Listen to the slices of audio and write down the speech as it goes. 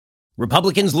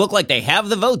Republicans look like they have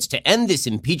the votes to end this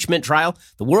impeachment trial.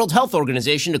 The World Health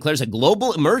Organization declares a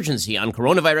global emergency on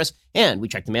coronavirus. And we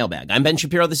check the mailbag. I'm Ben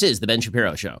Shapiro. This is The Ben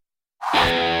Shapiro Show.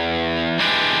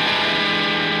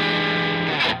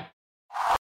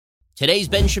 Today's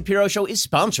Ben Shapiro Show is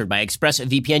sponsored by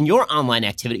ExpressVPN. Your online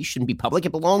activity shouldn't be public.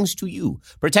 It belongs to you.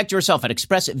 Protect yourself at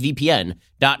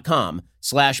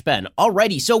expressvpn.com/Ben.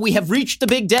 Alrighty, so we have reached the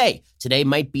big day. Today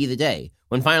might be the day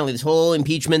when finally this whole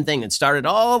impeachment thing that started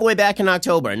all the way back in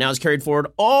October and now is carried forward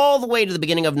all the way to the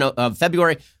beginning of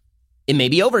February, it may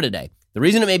be over today. The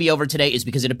reason it may be over today is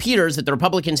because it appears that the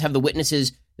Republicans have the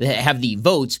witnesses, have the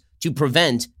votes to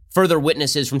prevent further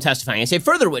witnesses from testifying. I say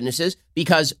further witnesses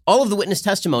because all of the witness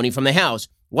testimony from the House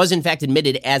was in fact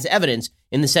admitted as evidence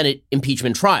in the Senate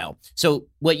impeachment trial. So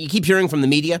what you keep hearing from the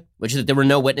media, which is that there were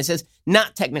no witnesses,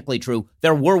 not technically true.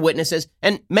 There were witnesses,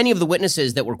 and many of the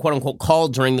witnesses that were quote unquote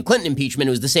called during the Clinton impeachment,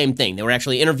 it was the same thing. They were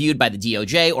actually interviewed by the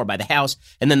DOJ or by the House,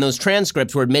 and then those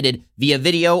transcripts were admitted via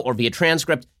video or via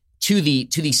transcript to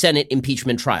the Senate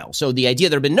impeachment trial. So the idea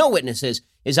there have been no witnesses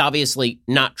is obviously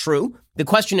not true. The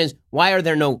question is, why are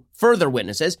there no further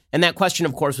witnesses? And that question,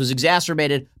 of course, was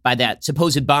exacerbated by that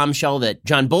supposed bombshell that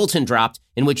John Bolton dropped,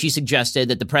 in which he suggested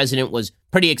that the president was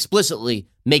pretty explicitly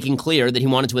making clear that he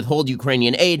wanted to withhold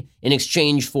Ukrainian aid in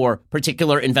exchange for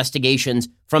particular investigations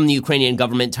from the Ukrainian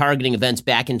government targeting events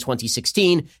back in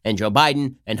 2016 and Joe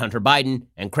Biden and Hunter Biden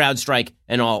and CrowdStrike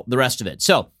and all the rest of it.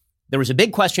 So there was a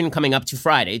big question coming up to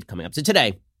Friday, coming up to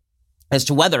today, as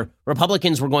to whether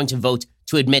Republicans were going to vote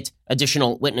to admit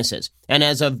additional witnesses. And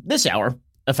as of this hour,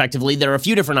 effectively, there are a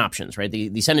few different options, right?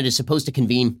 The Senate is supposed to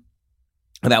convene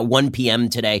about 1 p.m.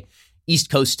 today, East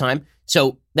Coast time.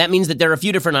 So that means that there are a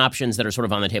few different options that are sort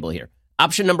of on the table here.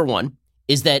 Option number one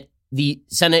is that the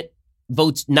Senate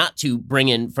votes not to bring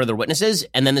in further witnesses,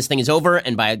 and then this thing is over,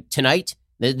 and by tonight,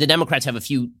 the Democrats have a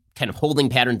few kind of holding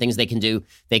pattern things they can do.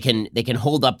 They can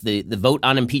hold up the vote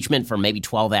on impeachment for maybe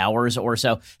 12 hours or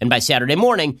so. And by Saturday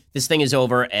morning, this thing is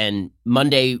over. And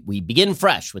Monday, we begin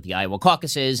fresh with the Iowa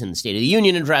caucuses and the State of the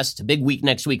Union address. It's a big week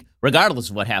next week, regardless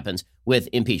of what happens with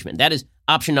impeachment. That is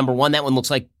option number one. That one looks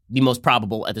like the most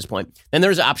probable at this point. Then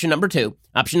there's option number two.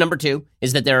 Option number two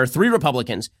is that there are 3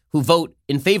 Republicans who vote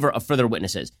in favor of further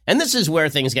witnesses. And this is where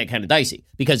things get kind of dicey,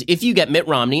 because if you get Mitt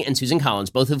Romney and Susan Collins,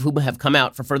 both of whom have come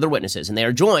out for further witnesses, and they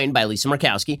are joined by Lisa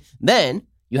Murkowski, then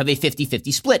you have a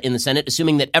 50-50 split in the Senate,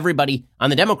 assuming that everybody on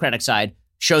the Democratic side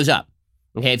shows up.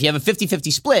 Okay, if you have a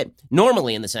 50-50 split,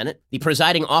 normally in the Senate, the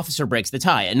presiding officer breaks the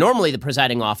tie. And normally the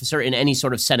presiding officer in any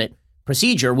sort of Senate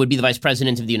procedure would be the Vice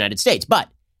President of the United States. But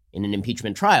in an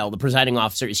impeachment trial, the presiding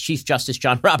officer is Chief Justice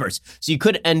John Roberts. So you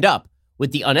could end up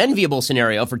with the unenviable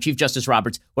scenario for Chief Justice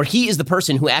Roberts, where he is the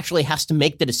person who actually has to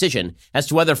make the decision as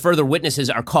to whether further witnesses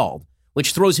are called,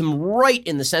 which throws him right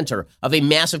in the center of a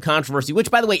massive controversy, which,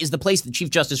 by the way, is the place that Chief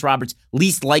Justice Roberts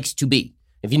least likes to be.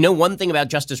 If you know one thing about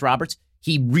Justice Roberts,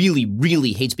 he really,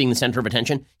 really hates being the center of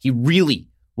attention. He really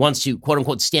wants to, quote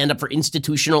unquote, stand up for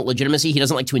institutional legitimacy. He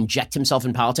doesn't like to inject himself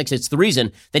in politics. It's the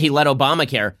reason that he let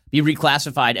Obamacare be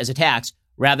reclassified as a tax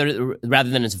rather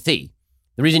than as a fee.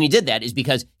 The reason he did that is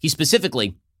because he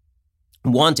specifically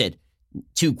wanted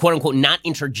to, quote unquote, not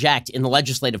interject in the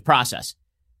legislative process.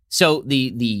 So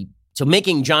so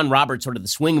making John Roberts sort of the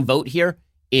swing vote here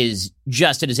is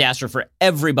just a disaster for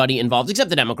everybody involved, except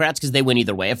the Democrats, because they win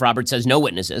either way. If Roberts says no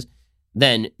witnesses,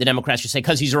 then the Democrats just say,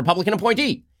 because he's a Republican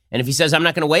appointee. And if he says, I'm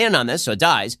not going to weigh in on this, so it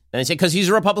dies, then they say, because he's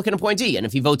a Republican appointee. And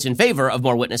if he votes in favor of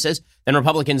more witnesses, then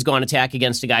Republicans go on attack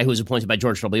against a guy who was appointed by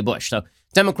George W. Bush. So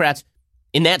Democrats,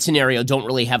 in that scenario, don't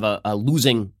really have a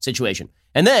losing situation.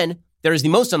 And then there is the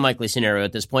most unlikely scenario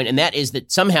at this point, and that is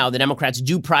that somehow the Democrats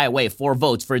do pry away 4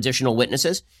 votes for additional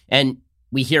witnesses, and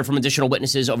we hear from additional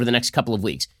witnesses over the next couple of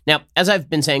weeks. Now, as I've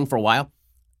been saying for a while,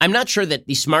 I'm not sure that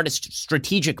the smartest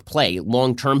strategic play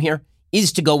long-term here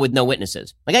is to go with no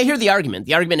witnesses. Like, I hear the argument.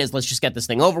 The argument is, let's just get this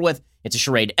thing over with. It's a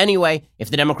charade anyway.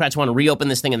 If the Democrats want to reopen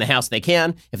this thing in the House, they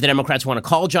can. If the Democrats want to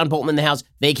call John Bolton in the House,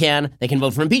 they can. They can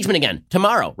vote for impeachment again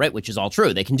tomorrow, right? Which is all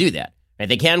true. They can do that. Right?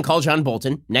 They can call John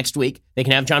Bolton next week. They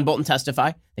can have John Bolton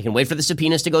testify. They can wait for the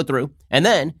subpoenas to go through. And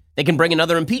then they can bring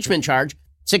another impeachment charge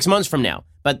 6 months from now.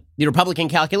 But the Republican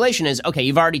calculation is, okay,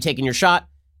 you've already taken your shot.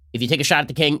 If you take a shot at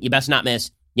the king, you best not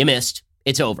miss. You missed.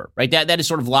 It's over, right? That is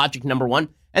sort of logic number one.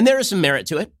 And there is some merit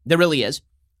to it. There really is.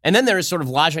 And then there is sort of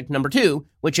logic number two,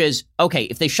 which is, okay,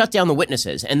 if they shut down the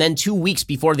witnesses and then 2 weeks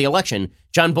before the election,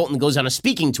 John Bolton goes on a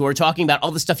speaking tour talking about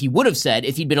all the stuff he would have said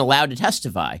if he'd been allowed to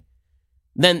testify,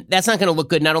 then that's not going to look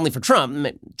good not only for Trump.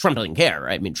 Trump doesn't care,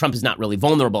 right? I mean, Trump is not really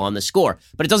vulnerable on this score,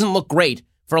 but it doesn't look great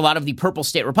for a lot of the purple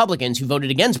state Republicans who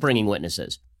voted against bringing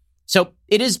witnesses. So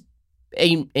it is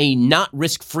a not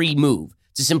risk-free move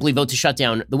to simply vote to shut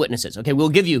down the witnesses. Okay, we'll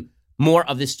give you more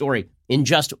of this story in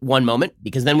just one moment,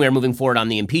 because then we are moving forward on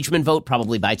the impeachment vote,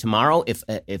 probably by tomorrow, if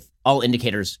all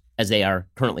indicators as they are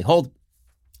currently hold.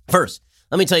 First,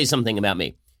 let me tell you something about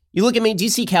me. You look at me, do you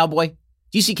see cowboy?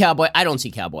 Do you see cowboy? I don't see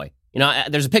cowboy. You know,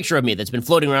 there's a picture of me that's been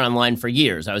floating around online for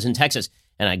years. I was in Texas,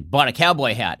 and I bought a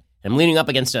cowboy hat. I'm leaning up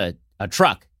against a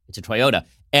truck. It's a Toyota.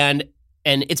 And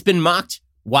it's been mocked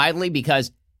widely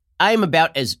because I'm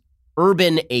about as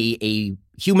urban a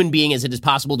human being as it is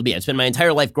possible to be. I've spent my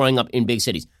entire life growing up in big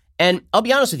cities. And I'll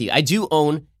be honest with you, I do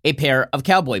own a pair of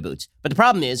cowboy boots. But the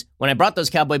problem is, when I brought those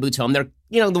cowboy boots home, they're,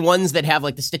 the ones that have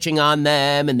like the stitching on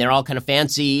them, and they're all kind of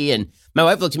fancy. And my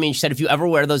wife looked at me and she said, if you ever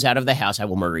wear those out of the house, I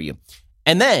will murder you.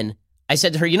 And then I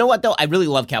said to her, you know what, though? I really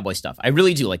love cowboy stuff. I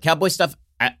really do. Like cowboy stuff,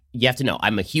 you have to know,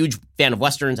 I'm a huge fan of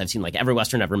Westerns. I've seen like every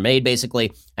Western ever made,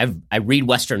 basically. I read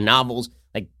Western novels.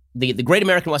 Like the Great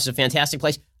American West is a fantastic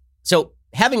place. So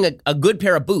having a good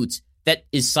pair of boots that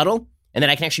is subtle and that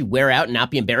I can actually wear out and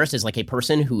not be embarrassed as like a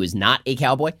person who is not a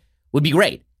cowboy would be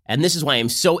great. And this is why I'm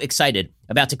so excited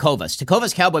about Tecovas.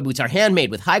 Tecovas cowboy boots are handmade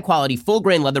with high-quality,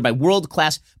 full-grain leather by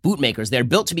world-class boot makers. They're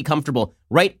built to be comfortable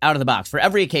right out of the box for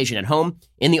every occasion, at home,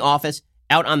 in the office,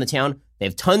 out on the town. They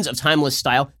have tons of timeless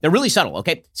style. They're really subtle,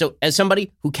 okay? So as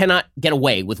somebody who cannot get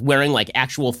away with wearing like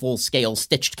actual full-scale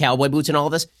stitched cowboy boots and all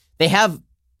of this, they have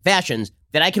fashions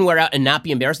that I can wear out and not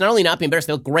be embarrassed. Not only not be embarrassed,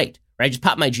 they look great, right? I just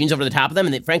pop my jeans over the top of them,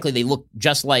 and frankly, they look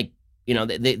just like,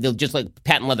 they'll just like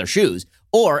patent leather shoes.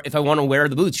 Or if I want to wear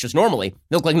the boots just normally,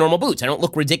 they look like normal boots. I don't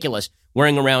look ridiculous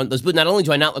wearing around those boots. Not only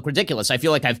do I not look ridiculous, I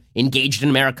feel like I've engaged in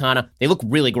Americana. They look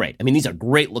really great. I mean, these are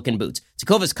great looking boots.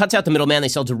 Tecovas cuts out the middleman. They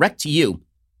sell direct to you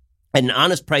at an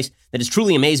honest price that is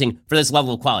truly amazing for this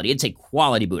level of quality. It's a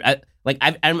quality boot.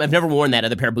 I've never worn that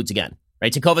other pair of boots again,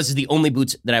 right? Tecovas is the only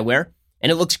boots that I wear, and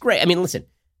it looks great. I mean, listen,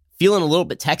 feeling a little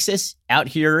bit Texas out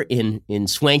here in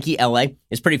swanky LA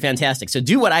is pretty fantastic. So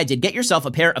do what I did. Get yourself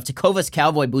a pair of Tecovas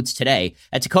cowboy boots today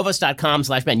at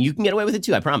tecovas.com/Ben. You can get away with it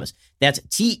too, I promise. That's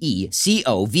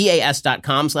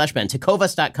TECOVAS.com/Ben.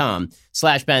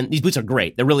 Tecovas.com/Ben. These boots are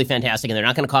great. They're really fantastic, and they're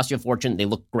not going to cost you a fortune. They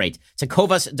look great.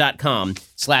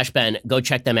 Tecovas.com/Ben. Go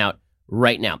check them out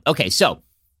right now. Okay, so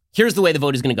here's the way the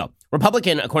vote is going to go.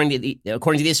 Republican, according to the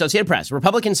Associated Press,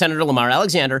 Republican Senator Lamar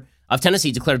Alexander of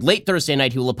Tennessee declared late Thursday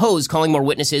night he will oppose calling more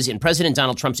witnesses in President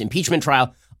Donald Trump's impeachment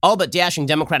trial, all but dashing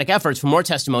Democratic efforts for more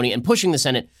testimony and pushing the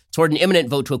Senate toward an imminent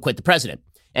vote to acquit the president.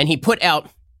 And he put out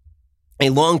a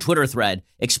long Twitter thread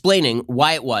explaining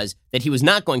why it was that he was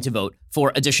not going to vote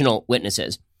for additional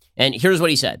witnesses. And here's what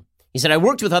he said. He said, I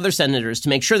worked with other senators to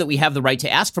make sure that we have the right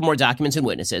to ask for more documents and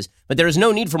witnesses, but there is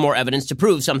no need for more evidence to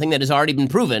prove something that has already been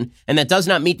proven and that does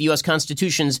not meet the U.S.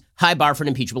 Constitution's high bar for an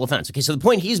impeachable offense. Okay, so the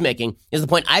point he's making is the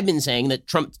point I've been saying that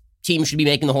Trump team should be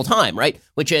making the whole time, right?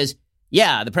 Which is,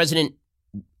 yeah, the president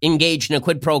engaged in a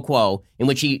quid pro quo in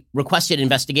which he requested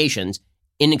investigations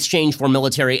in exchange for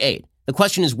military aid. The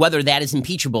question is whether that is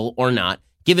impeachable or not,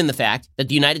 given the fact that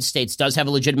the United States does have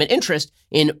a legitimate interest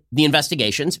in the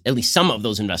investigations, at least some of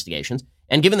those investigations,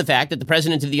 and given the fact that the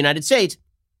president of the United States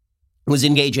was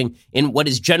engaging in what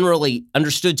is generally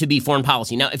understood to be foreign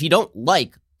policy. Now, if you don't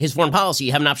like his foreign policy,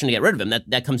 you have an option to get rid of him.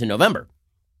 That comes in November.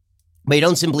 But you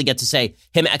don't simply get to say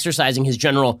him exercising his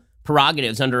general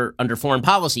prerogatives under foreign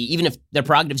policy, even if they're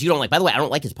prerogatives you don't like. By the way, I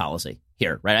don't like his policy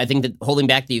here, right? I think that holding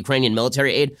back the Ukrainian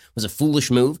military aid was a foolish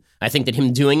move. I think that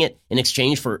him doing it in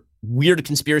exchange for weird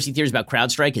conspiracy theories about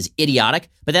CrowdStrike is idiotic,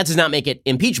 but that does not make it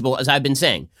impeachable, as I've been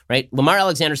saying, right? Lamar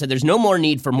Alexander said there's no more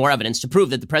need for more evidence to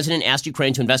prove that the president asked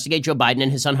Ukraine to investigate Joe Biden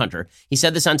and his son Hunter. He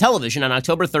said this on television on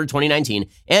October 3rd, 2019,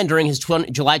 and during his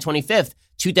July 25th,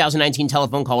 2019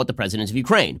 telephone call with the president of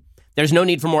Ukraine. There's no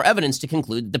need for more evidence to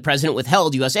conclude that the president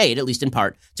withheld U.S. aid, at least in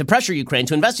part, to pressure Ukraine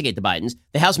to investigate the Bidens.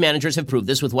 The House managers have proved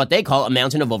this with what they call a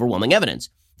mountain of overwhelming evidence.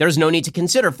 There is no need to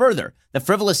consider further the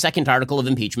frivolous second article of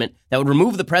impeachment that would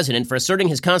remove the president for asserting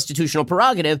his constitutional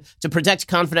prerogative to protect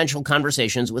confidential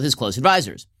conversations with his close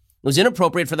advisors. It was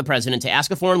inappropriate for the president to ask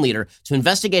a foreign leader to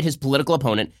investigate his political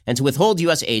opponent and to withhold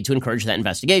U.S. aid to encourage that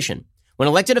investigation. When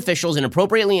elected officials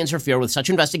inappropriately interfere with such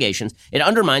investigations, it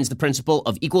undermines the principle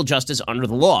of equal justice under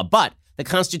the law. But the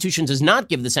Constitution does not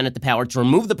give the Senate the power to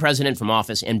remove the president from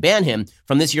office and ban him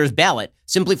from this year's ballot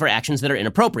simply for actions that are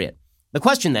inappropriate. The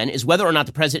question then is whether or not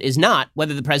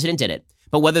whether the president did it,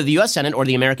 but whether the U.S. Senate or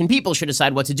the American people should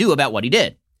decide what to do about what he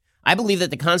did. I believe that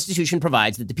the Constitution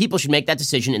provides that the people should make that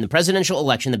decision in the presidential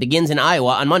election that begins in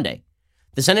Iowa on Monday.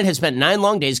 The Senate has spent 9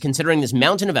 long days considering this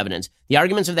mountain of evidence, the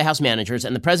arguments of the House managers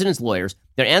and the president's lawyers,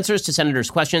 their answers to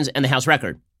senators' questions, and the House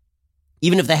record.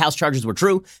 Even if the House charges were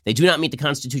true, they do not meet the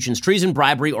Constitution's treason,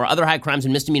 bribery, or other high crimes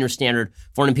and misdemeanor standard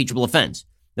for an impeachable offense.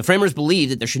 The framers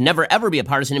believed that there should never, ever be a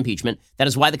partisan impeachment. That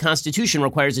is why the Constitution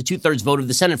requires a 2/3 vote of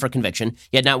the Senate for conviction,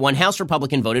 yet not one House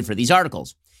Republican voted for these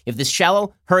articles. If this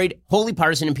shallow, hurried, wholly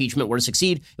partisan impeachment were to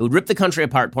succeed, it would rip the country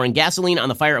apart, pouring gasoline on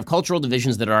the fire of cultural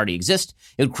divisions that already exist.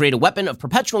 It would create a weapon of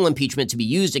perpetual impeachment to be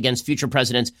used against future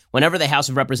presidents whenever the House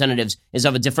of Representatives is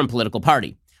of a different political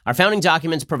party. Our founding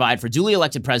documents provide for duly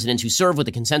elected presidents who serve with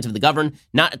the consent of the governed,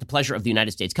 not at the pleasure of the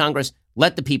United States Congress.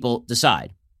 Let the people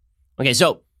decide. Okay,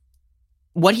 so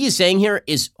what he is saying here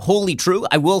is wholly true.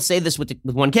 I will say this with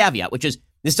one caveat, which is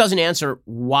this doesn't answer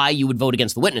why you would vote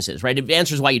against the witnesses, right? It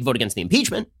answers why you'd vote against the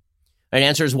impeachment. It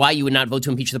answers why you would not vote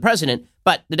to impeach the president.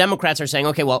 But the Democrats are saying,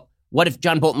 okay, well, what if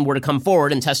John Bolton were to come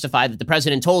forward and testify that the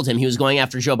president told him he was going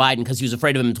after Joe Biden because he was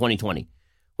afraid of him in 2020?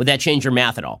 Would that change your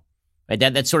math at all? Right?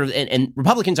 That's sort of, and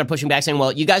Republicans are pushing back saying,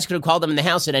 well, you guys could have called them in the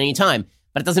House at any time,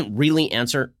 but it doesn't really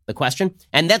answer the question.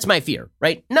 And that's my fear,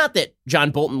 right? Not that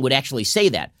John Bolton would actually say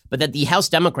that, but that the House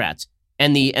Democrats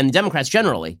and the Democrats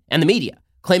generally and the media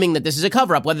claiming that this is a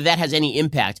cover-up, whether that has any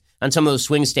impact on some of those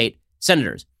swing state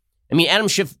senators. I mean, Adam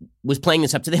Schiff was playing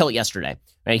this up to the hilt yesterday.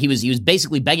 Right? He was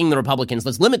basically begging the Republicans,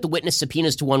 let's limit the witness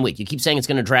subpoenas to 1 week. You keep saying it's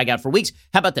going to drag out for weeks.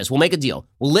 How about this? We'll make a deal.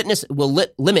 We'll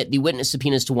limit the witness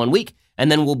subpoenas to 1 week,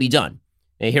 and then we'll be done.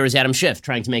 Here is Adam Schiff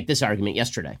trying to make this argument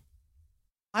yesterday.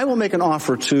 I will make an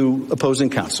offer to opposing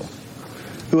counsel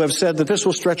who have said that this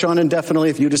will stretch on indefinitely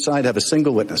if you decide to have a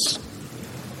single witness.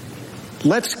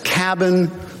 Let's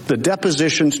cabin the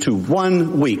depositions to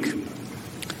 1 week.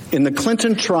 In the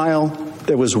Clinton trial,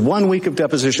 there was 1 week of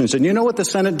depositions. And you know what the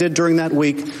Senate did during that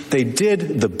week? They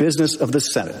did the business of the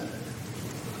Senate.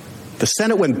 The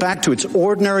Senate went back to its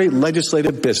ordinary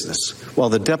legislative business while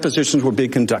the depositions were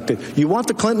being conducted. You want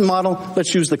the Clinton model?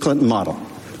 Let's use the Clinton model.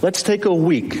 Let's take a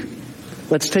week.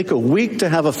 Let's take a week to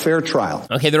have a fair trial.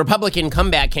 Okay, the Republican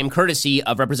comeback came courtesy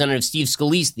of Representative Steve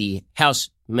Scalise, the House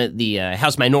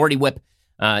Minority Whip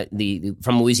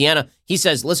from Louisiana. He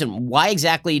says, listen, why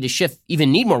exactly does Schiff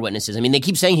even need more witnesses? I mean, they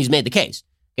keep saying he's made the case.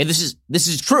 Okay, this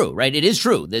is true, right? It is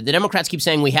true. The Democrats keep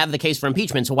saying we have the case for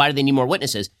impeachment, so why do they need more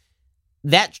witnesses?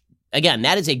 That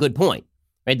is a good point,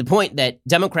 right? The point that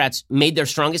Democrats made their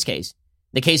strongest case.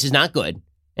 The case is not good.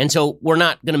 And so we're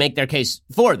not going to make their case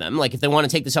for them. Like if they want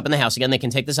to take this up in the House again, they can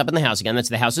take this up in the House again. That's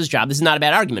the House's job. This is not a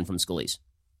bad argument from Scalise.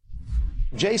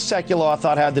 Jay Sekulow, I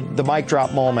thought, had the mic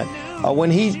drop moment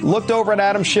when he looked over at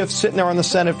Adam Schiff sitting there on the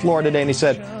Senate floor today and he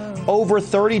said, over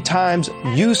 30 times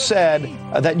you said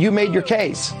that you made your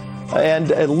case. And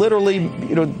literally,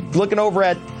 looking over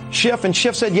at Schiff, and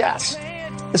Schiff said yes.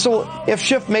 So if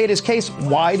Schiff made his case,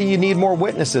 why do you need more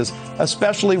witnesses?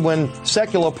 Especially when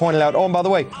Sekulow pointed out, oh, and by the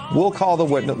way, we'll call the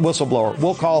whistleblower.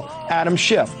 We'll call Adam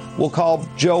Schiff. We'll call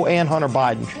Joe and Hunter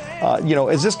Biden.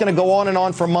 Is this going to go on and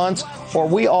on for months? Or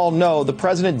we all know the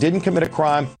president didn't commit a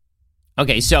crime.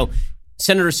 Okay, so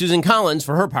Senator Susan Collins,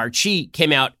 for her part, she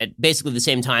came out at basically the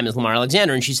same time as Lamar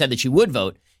Alexander, and she said that she would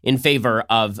vote in favor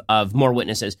of more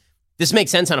witnesses. This makes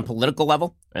sense on a political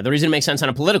level. The reason it makes sense on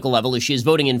a political level is she is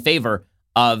voting in favor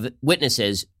of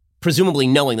witnesses, presumably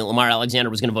knowing that Lamar Alexander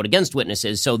was going to vote against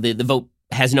witnesses, so the vote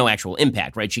has no actual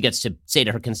impact, right? She gets to say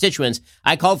to her constituents,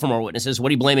 I called for more witnesses. What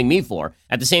are you blaming me for?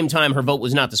 At the same time, her vote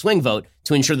was not the swing vote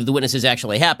to ensure that the witnesses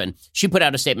actually happen. She put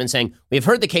out a statement saying, we have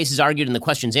heard the cases argued and the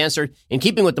questions answered. In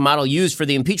keeping with the model used for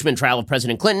the impeachment trial of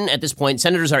President Clinton, at this point,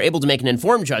 senators are able to make an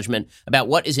informed judgment about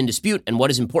what is in dispute and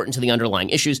what is important to the underlying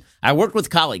issues. I worked with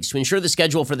colleagues to ensure the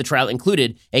schedule for the trial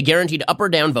included a guaranteed up or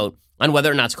down vote on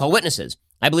whether or not to call witnesses.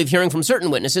 I believe hearing from certain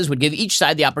witnesses would give each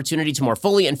side the opportunity to more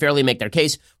fully and fairly make their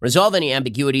case, resolve any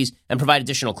ambiguities, and provide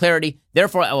additional clarity.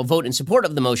 Therefore, I will vote in support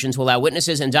of the motion to allow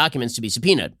witnesses and documents to be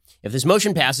subpoenaed. If this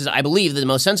motion passes, I believe that the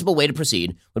most sensible way to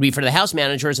proceed would be for the House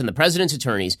managers and the president's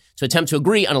attorneys to attempt to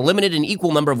agree on a limited and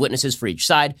equal number of witnesses for each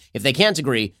side. If they can't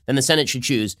agree, then the Senate should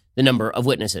choose the number of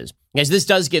witnesses. Guys, this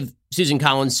does give Susan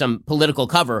Collins some political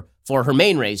cover for her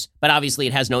main race, but obviously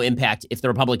it has no impact if the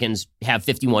Republicans have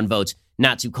 51 votes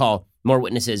not to call more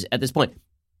witnesses at this point.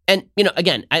 And,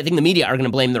 again, I think the media are going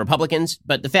to blame the Republicans,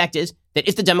 but the fact is that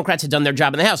if the Democrats had done their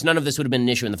job in the House, none of this would have been an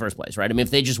issue in the first place, right? I mean,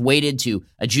 if they just waited to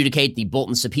adjudicate the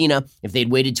Bolton subpoena, if they'd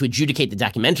waited to adjudicate the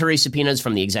documentary subpoenas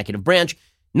from the executive branch,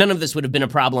 none of this would have been a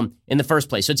problem in the first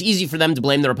place. So it's easy for them to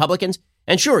blame the Republicans.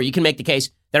 And sure, you can make the case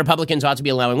that Republicans ought to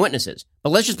be allowing witnesses. But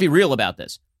let's just be real about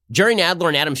this. Jerry Nadler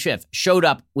and Adam Schiff showed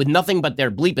up with nothing but their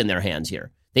bleep in their hands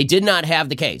here. They did not have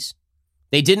the case.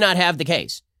 They did not have the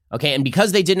case. Okay, and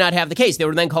because they did not have the case, they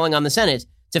were then calling on the Senate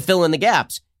to fill in the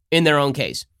gaps in their own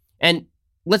case. And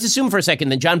let's assume for a second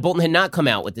that John Bolton had not come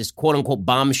out with this quote-unquote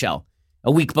bombshell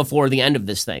a week before the end of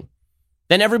this thing.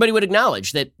 Then everybody would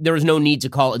acknowledge that there was no need to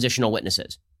call additional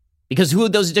witnesses. Because who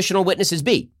would those additional witnesses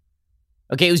be?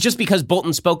 Okay, it was just because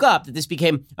Bolton spoke up that this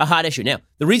became a hot issue. Now,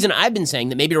 the reason I've been saying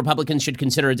that maybe Republicans should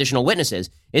consider additional witnesses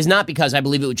is not because I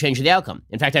believe it would change the outcome.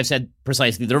 In fact, I've said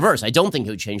precisely the reverse. I don't think it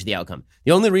would change the outcome.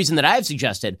 The only reason that I've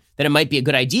suggested that it might be a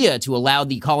good idea to allow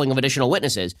the calling of additional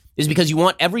witnesses is because you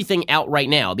want everything out right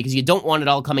now, because you don't want it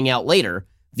all coming out later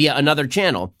via another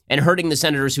channel and hurting the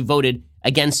senators who voted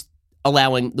against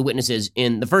allowing the witnesses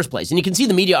in the first place. And you can see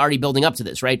the media already building up to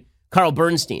this, right? Carl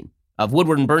Bernstein of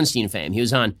Woodward and Bernstein fame, he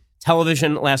was on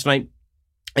television last night,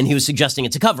 and he was suggesting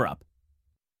it's a cover-up.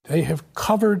 They have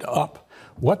covered up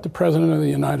what the President of the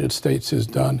United States has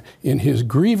done in his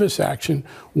grievous action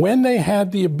when they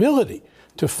had the ability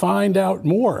to find out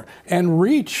more and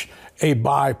reach a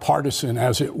bipartisan,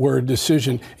 as it were,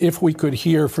 decision if we could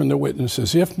hear from the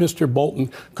witnesses, if Mr.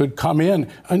 Bolton could come in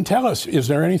and tell us, is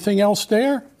there anything else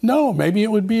there? No, maybe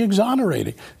it would be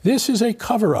exonerating. This is a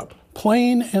cover-up,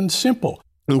 plain and simple.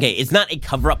 Okay, it's not a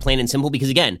cover-up, plain and simple, because,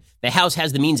 again, the House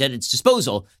has the means at its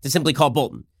disposal to simply call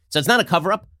Bolton. So it's not a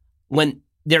cover-up when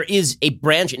there is a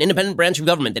branch, an independent branch of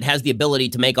government that has the ability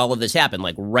to make all of this happen,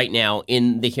 like right now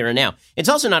in the here and now. It's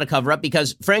also not a cover-up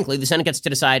because, frankly, the Senate gets to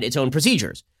decide its own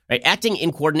procedures, right? Acting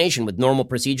in coordination with normal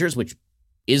procedures, which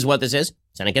is what this is.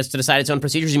 Senate gets to decide its own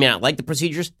procedures. You may not like the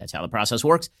procedures. That's how the process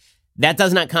works. That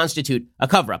does not constitute a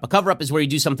cover-up. A cover-up is where you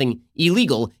do something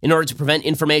illegal in order to prevent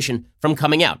information from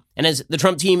coming out. And as the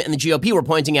Trump team and the GOP were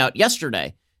pointing out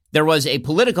yesterday, there was a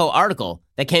Politico article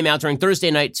that came out during Thursday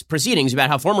night's proceedings about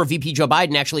how former VP Joe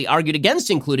Biden actually argued against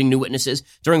including new witnesses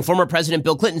during former President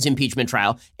Bill Clinton's impeachment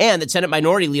trial, and that Senate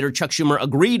Minority Leader Chuck Schumer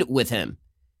agreed with him.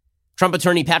 Trump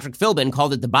attorney Patrick Philbin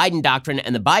called it the Biden doctrine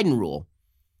and the Biden rule,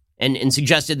 and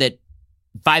suggested that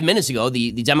 5 minutes ago,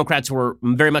 the Democrats were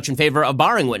very much in favor of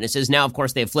barring witnesses. Now, of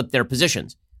course, they have flipped their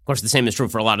positions. Of course, the same is true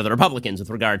for a lot of the Republicans with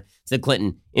regard to the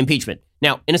Clinton impeachment.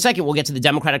 Now, in a second, we'll get to the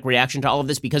Democratic reaction to all of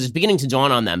this because it's beginning to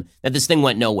dawn on them that this thing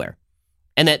went nowhere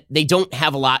and that they don't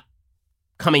have a lot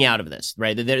coming out of this,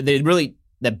 right? They really,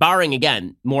 that barring,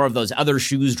 again, more of those other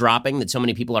shoes dropping that so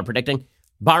many people are predicting,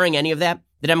 barring any of that,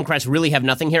 the Democrats really have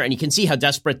nothing here. And you can see how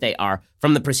desperate they are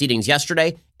from the proceedings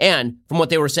yesterday and from what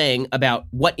they were saying about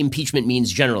what impeachment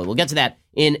means generally. We'll get to that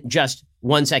in just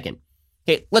 1 second.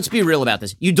 Okay, let's be real about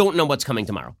this. You don't know what's coming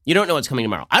tomorrow. You don't know what's coming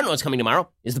tomorrow. I don't know what's coming tomorrow.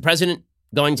 Is the president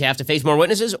going to have to face more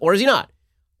witnesses or is he not?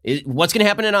 What's going to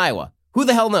happen in Iowa? Who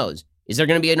the hell knows? Is there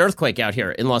going to be an earthquake out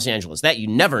here in Los Angeles? That you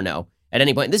never know at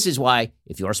any point. This is why,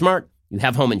 if you're smart, you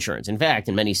have home insurance. In fact,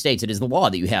 in many states, it is the law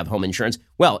that you have home insurance.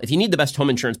 Well, if you need the best home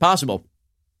insurance possible,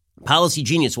 Policy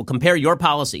Genius will compare your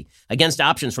policy against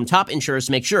options from top insurers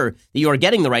to make sure that you are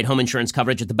getting the right home insurance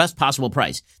coverage at the best possible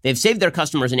price. They've saved their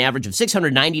customers an average of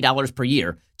 $690 per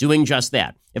year doing just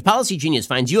that. If Policy Genius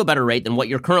finds you a better rate than what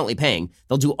you're currently paying,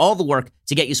 they'll do all the work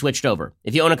to get you switched over.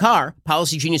 If you own a car,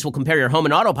 Policy Genius will compare your home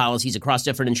and auto policies across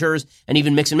different insurers and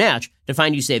even mix and match to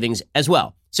find you savings as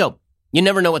well. So, you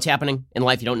never know what's happening in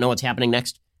life. You don't know what's happening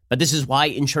next. But this is why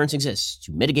insurance exists,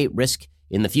 to mitigate risk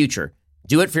in the future.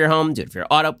 Do it for your home. Do it for your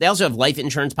auto. They also have life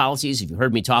insurance policies, if you've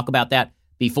heard me talk about that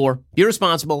before. Be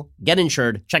responsible. Get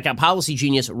insured. Check out Policy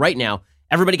Genius right now.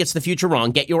 Everybody gets the future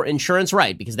wrong. Get your insurance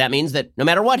right, because that means that no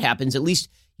matter what happens, at least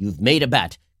you've made a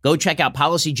bet. Go check out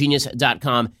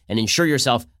PolicyGenius.com and insure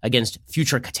yourself against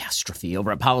future catastrophe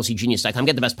over at PolicyGenius.com.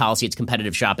 Get the best policy. It's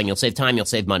competitive shopping. You'll save time. You'll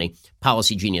save money.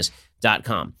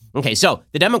 PolicyGenius.com. Okay, so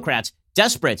the Democrats,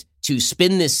 desperate to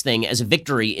spin this thing as a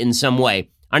victory in some way,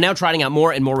 are now trotting out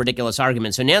more and more ridiculous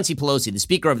arguments. So Nancy Pelosi, the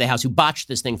Speaker of the House, who botched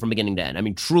this thing from beginning to end, I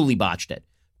mean, truly botched it,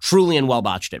 truly and well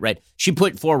botched it, right? She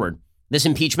put forward this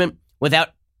impeachment without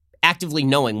actively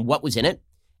knowing what was in it.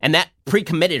 And that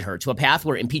pre-committed her to a path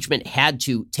where impeachment had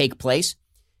to take place.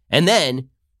 And then,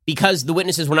 because the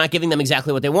witnesses were not giving them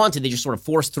exactly what they wanted, they just sort of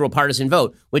forced through a partisan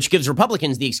vote, which gives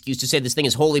Republicans the excuse to say this thing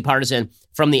is wholly partisan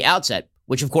from the outset,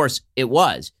 which, of course, it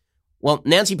was. Well,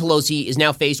 Nancy Pelosi is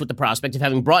now faced with the prospect of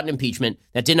having brought an impeachment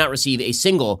that did not receive a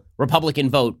single Republican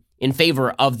vote in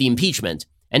favor of the impeachment,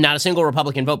 and not a single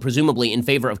Republican vote, presumably, in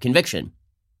favor of conviction.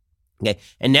 Okay,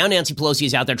 and now Nancy Pelosi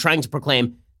is out there trying to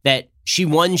proclaim that she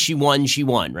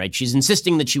won, right? She's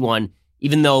insisting that she won,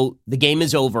 even though the game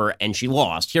is over and she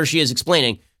lost. Here she is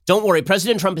explaining, don't worry,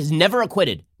 President Trump is never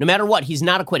acquitted. No matter what, he's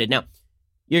not acquitted. Now,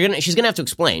 she's going to have to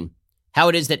explain how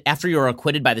it is that after you're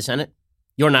acquitted by the Senate,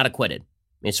 you're not acquitted. I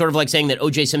mean, it's sort of like saying that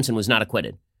O.J. Simpson was not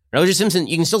acquitted. O.J. Simpson,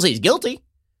 you can still say he's guilty,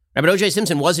 right? But O.J.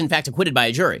 Simpson was, in fact, acquitted by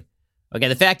a jury. Okay,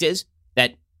 the fact is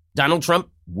that Donald Trump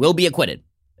will be acquitted.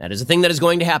 That is a thing that is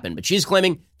going to happen. But she's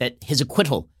claiming that his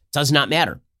acquittal does not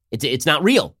matter. It's not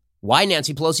real. Why,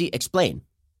 Nancy Pelosi? Explain.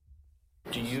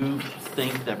 Do you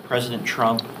think that President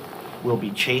Trump will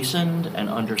be chastened and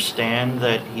understand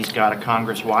that he's got a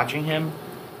Congress watching him?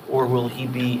 or will he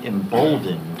be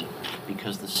emboldened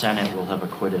because the Senate will have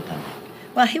acquitted him?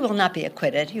 Well, he will not be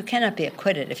acquitted. You cannot be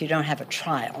acquitted if you don't have a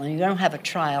trial. And you don't have a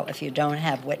trial if you don't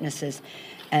have witnesses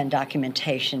and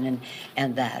documentation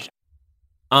and that.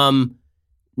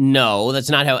 No, that's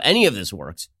not how any of this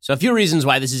works. So a few reasons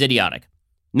why this is idiotic.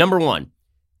 Number one,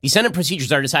 the Senate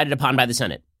procedures are decided upon by the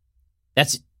Senate.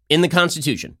 That's in the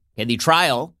Constitution. Okay, the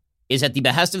trial is at the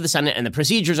behest of the Senate, and the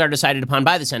procedures are decided upon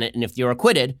by the Senate. And if you're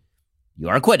acquitted, you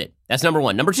are acquitted. That's number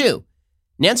one. Number two,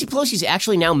 Nancy Pelosi is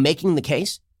actually now making the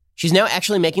case. She's now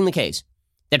actually making the case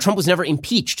that Trump was never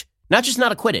impeached, not just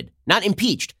not acquitted, not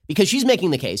impeached, because she's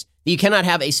making the case that you cannot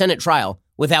have a Senate trial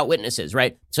without witnesses,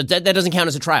 right? So that doesn't count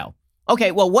as a trial.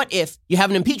 Okay, well, what if you have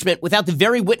an impeachment without the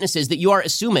very witnesses that you are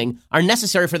assuming are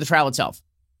necessary for the trial itself?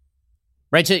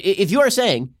 Right? So if you are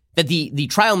saying that the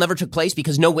trial never took place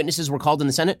because no witnesses were called in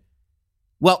the Senate,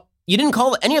 well, you didn't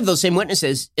call any of those same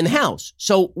witnesses in the House.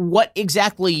 So what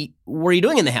exactly were you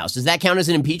doing in the House? Does that count as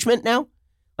an impeachment now?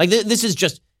 Like, this is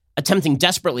just attempting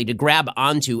desperately to grab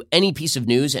onto any piece of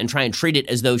news and try and treat it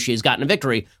as though she has gotten a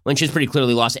victory when she's pretty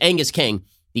clearly lost. Angus King,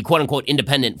 the quote-unquote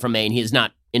independent from Maine, he is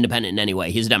not independent in any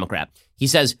way. He's a Democrat. He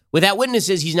says, without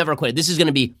witnesses, he's never acquitted. This is going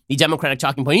to be the Democratic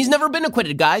talking point. He's never been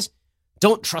acquitted, guys.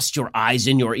 Don't trust your eyes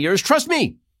in your ears. Trust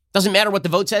me. Doesn't matter what the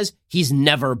vote says. He's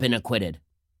never been acquitted.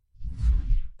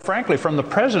 Frankly, from the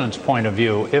president's point of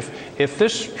view, if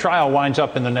this trial winds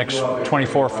up in the next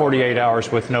 24, 48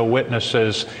 hours with no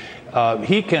witnesses,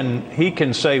 he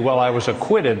can say, well, I was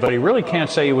acquitted, but he really can't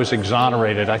say he was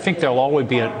exonerated. I think there'll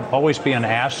always be an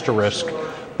asterisk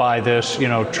by this,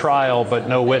 trial, but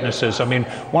no witnesses. I mean,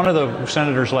 one of the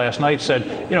senators last night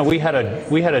said, we had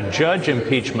a judge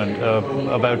impeachment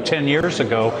about 10 years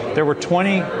ago. There were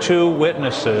 22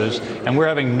 witnesses, and we're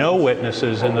having no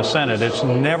witnesses in the Senate. It's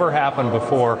never happened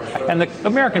before. And the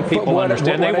American people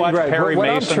understand. They watch Perry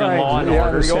Mason and Law and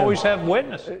Order. You always have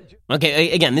witnesses.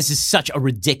 Okay, again, this is such a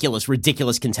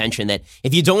ridiculous contention that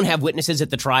if you don't have witnesses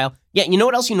at the trial, you know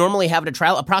what else you normally have at a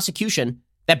trial? A prosecution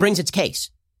that brings its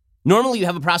case. Normally, you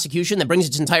have a prosecution that brings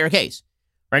its entire case,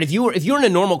 right? If you're in a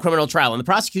normal criminal trial and the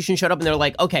prosecution showed up and they're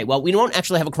like, okay, well, we don't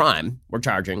actually have a crime we're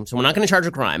charging, so we're not going to charge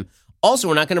a crime. Also,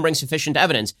 we're not going to bring sufficient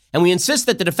evidence, and we insist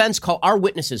that the defense call our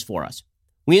witnesses for us.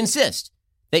 We insist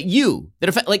that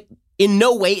in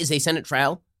no way is a Senate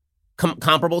trial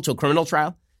comparable to a criminal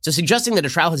trial. So suggesting that a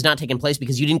trial has not taken place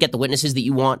because you didn't get the witnesses that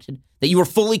you wanted, that you were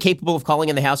fully capable of calling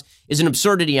in the House, is an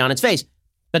absurdity on its face.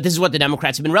 But this is what the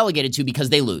Democrats have been relegated to because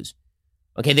they lose.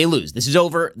 Okay, they lose. This is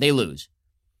over. They lose.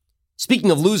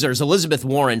 Speaking of losers, Elizabeth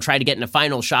Warren tried to get in a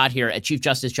final shot here at Chief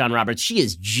Justice John Roberts. She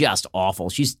is just awful.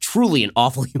 She's truly an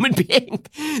awful human being.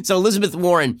 So Elizabeth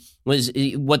Warren was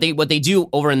what they do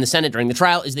over in the Senate during the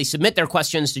trial is they submit their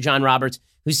questions to John Roberts,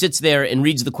 who sits there and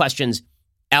reads the questions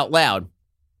out loud,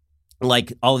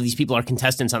 like all of these people are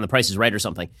contestants on The Price is Right or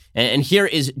something. And here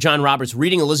is John Roberts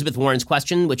reading Elizabeth Warren's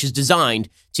question, which is designed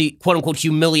to, quote unquote,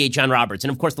 humiliate John Roberts.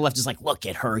 And of course, the left is like, look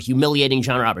at her humiliating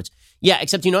John Roberts. Yeah,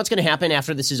 except you know what's going to happen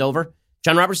after this is over?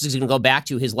 John Roberts is going to go back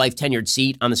to his life tenured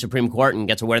seat on the Supreme Court and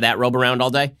get to wear that robe around all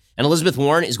day. And Elizabeth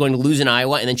Warren is going to lose in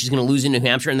Iowa, and then she's going to lose in New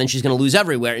Hampshire, and then she's going to lose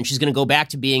everywhere. And she's going to go back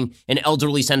to being an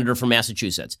elderly senator from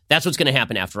Massachusetts. That's what's going to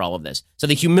happen after all of this. So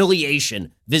the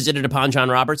humiliation visited upon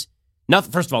John Roberts.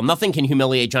 First of all, nothing can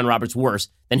humiliate John Roberts worse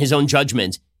than his own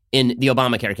judgment in the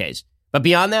Obamacare case. But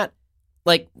beyond that,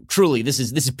 truly, this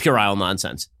is puerile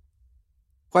nonsense.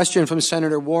 Question from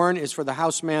Senator Warren is for the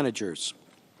House managers.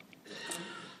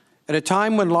 At a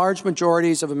time when large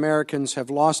majorities of Americans have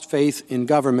lost faith in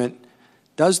government,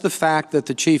 does the fact that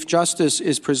the Chief Justice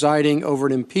is presiding over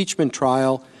an impeachment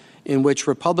trial in which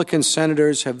Republican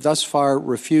senators have thus far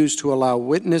refused to allow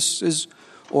witnesses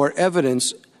or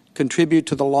evidence contribute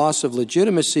to the loss of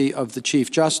legitimacy of the Chief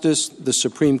Justice, the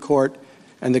Supreme Court,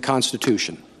 and the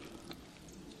Constitution?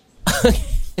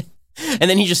 And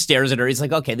then he just stares at her. He's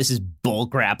like, okay, this is bull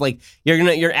crap.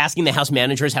 You're asking the House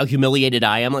managers how humiliated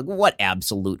I am. Like, what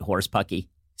absolute horsepucky.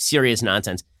 Serious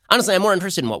nonsense. Honestly, I'm more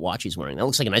interested in what watch he's wearing. That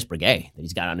looks like a nice Breguet that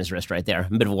he's got on his wrist right there.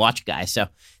 I'm a bit of a watch guy. So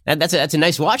that's a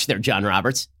nice watch there, John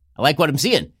Roberts. I like what I'm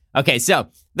seeing. Okay, so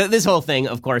this whole thing,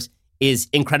 of course, is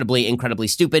incredibly, incredibly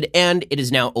stupid, and it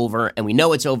is now over, and we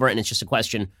know it's over, and it's just a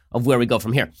question of where we go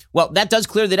from here. Well, that does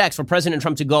clear the decks for President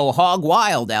Trump to go hog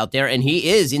wild out there, and he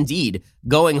is indeed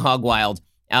going hog wild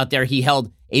out there. He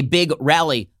held a big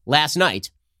rally last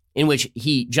night in which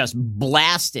he just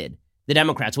blasted the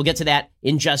Democrats. We'll get to that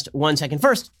in just 1 second.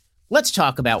 First, let's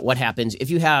talk about what happens if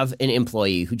you have an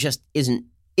employee who just isn't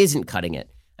cutting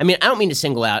it. I mean, I don't mean to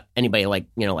single out anybody like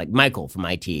Michael from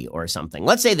IT or something.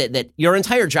 Let's say that your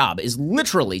entire job is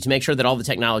literally to make sure that all the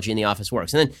technology in the office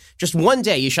works. And then just one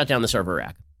day you shut down the server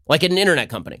rack. like at an internet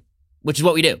company, which is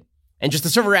what we do. And just the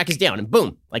server rack is down and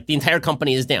boom, like the entire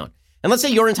company is down. And let's say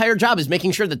your entire job is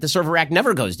making sure that the server rack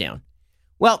never goes down.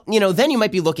 Well, then you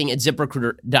might be looking at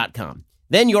ZipRecruiter.com.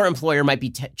 Then your employer might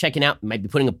be checking out, might be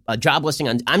putting a job listing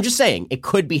on. I'm just saying it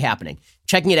could be happening.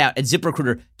 Checking it out at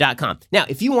ZipRecruiter.com. Now,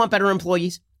 if you want better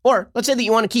employees, or let's say that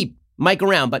you want to keep Mike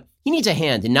around, but he needs a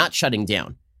hand in not shutting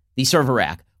down the server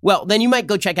rack, well, then you might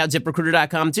go check out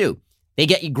ZipRecruiter.com too. They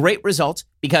get you great results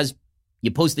because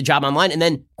you post the job online and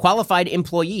then qualified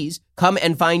employees come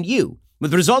and find you.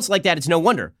 With results like that, it's no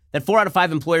wonder that 4 out of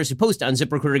 5 employers who post on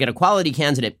ZipRecruiter get a quality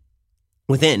candidate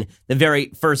within the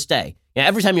very first day. Now,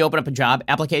 every time you open up a job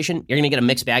application, you're going to get a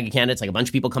mixed bag of candidates, like a bunch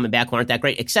of people coming back who aren't that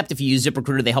great, except if you use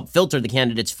ZipRecruiter, they help filter the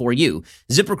candidates for you.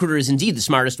 ZipRecruiter is indeed the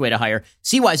smartest way to hire.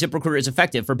 See why ZipRecruiter is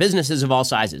effective for businesses of all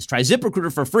sizes. Try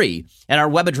ZipRecruiter for free at our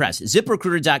web address,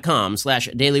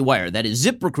 ZipRecruiter.com/dailywire. That is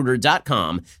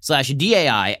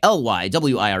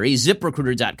ZipRecruiter.com/DAILYWIRE,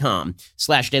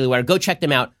 ZipRecruiter.com/dailywire. Go check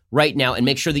them out right now and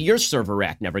make sure that your server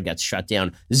rack never gets shut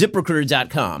down.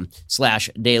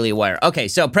 ZipRecruiter.com/dailywire. Okay,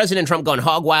 so President Trump going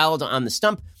hog wild on the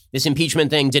stump. This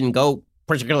impeachment thing didn't go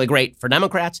particularly great for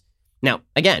Democrats. Now,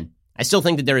 again, I still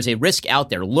think that there is a risk out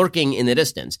there lurking in the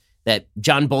distance that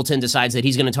John Bolton decides that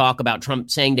he's going to talk about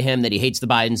Trump saying to him that he hates the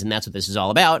Bidens and that's what this is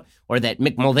all about, or that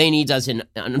Mick Mulvaney does an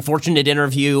unfortunate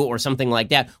interview or something like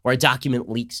that, or a document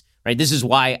leaks. Right? This is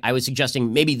why I was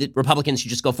suggesting maybe the Republicans should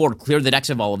just go forward, clear the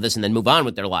decks of all of this, and then move on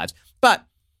with their lives. But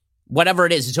whatever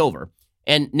it is, it's over.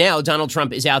 And now Donald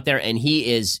Trump is out there, and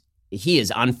he is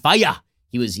on fire.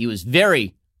 He was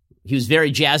very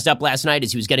jazzed up last night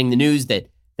as he was getting the news that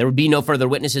there would be no further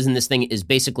witnesses, and this thing is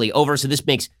basically over. So this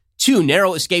makes 2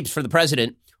 narrow escapes for the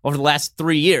president over the last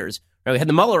 3 years. Right? We had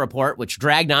the Mueller report, which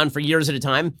dragged on for years at a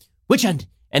time,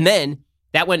 and then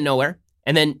that went nowhere.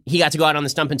 And then he got to go out on the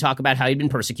stump and talk about how he'd been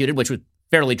persecuted, which was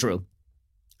fairly true.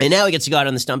 And now he gets to go out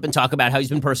on the stump and talk about how he's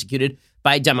been persecuted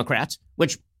by Democrats,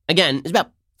 which, again, is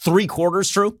about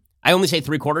 3/4 true. I only say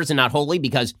 3/4 and not wholly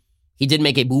because he did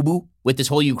make a boo-boo with this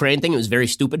whole Ukraine thing. It was very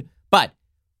stupid. But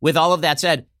with all of that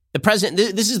said, the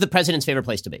president, this is the president's favorite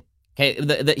place to be.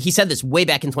 Okay, he said this way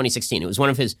back in 2016. It was one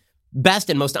of his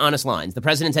best and most honest lines. The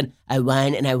president said, "I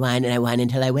whine and I whine and I whine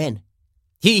until I win."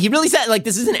 He really said, like,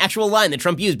 this is an actual line that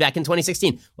Trump used back in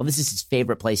 2016. Well, this is his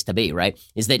favorite place to be, right?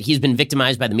 Is that he's been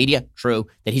victimized by the media? True.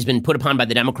 That he's been put upon by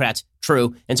the Democrats?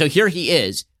 True. And so here he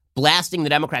is blasting the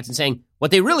Democrats and saying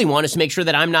what they really want is to make sure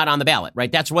that I'm not on the ballot,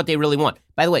 right? That's what they really want.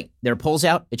 By the way, there are polls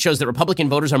out. It shows that Republican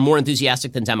voters are more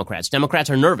enthusiastic than Democrats. Democrats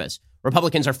are nervous.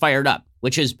 Republicans are fired up,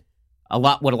 which is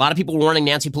what a lot of people were warning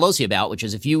Nancy Pelosi about, which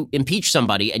is if you impeach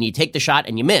somebody and you take the shot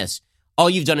and you miss, all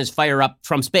you've done is fire up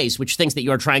Trump's base, which thinks that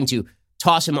you are trying to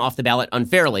toss him off the ballot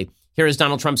unfairly. Here is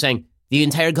Donald Trump saying, the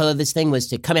entire goal of this thing was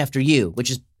to come after you,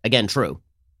 which is, again, true.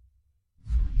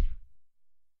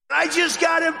 I just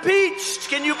got impeached.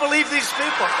 Can you believe these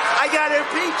people? I got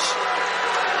impeached.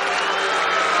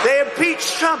 They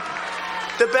impeached Trump.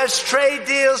 The best trade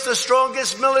deals, the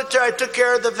strongest military. I took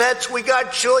care of the vets. We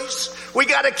got choice. We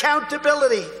got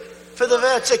accountability for the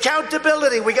vets.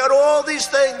 Accountability. We got all these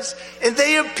things. And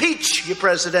they impeach you,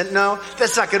 President. No,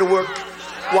 that's not going to work.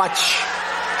 Watch.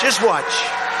 Just watch.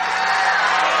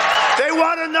 They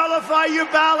want to nullify your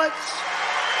ballots,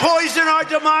 poison our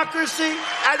democracy,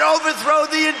 and overthrow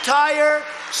the entire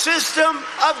system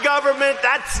of government.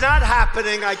 That's not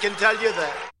happening, I can tell you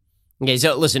that. Okay,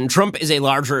 so listen, Trump is a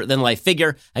larger-than-life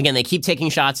figure. Again, they keep taking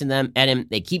shots at him.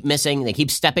 They keep missing. They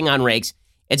keep stepping on rakes.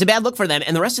 It's a bad look for them,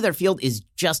 and the rest of their field is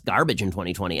just garbage in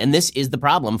 2020, and this is the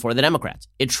problem for the Democrats.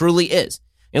 It truly is.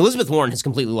 Elizabeth Warren has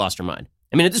completely lost her mind.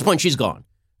 I mean, at this point, she's gone.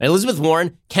 Elizabeth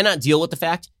Warren cannot deal with the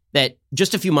fact that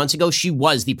just a few months ago, she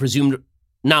was the presumed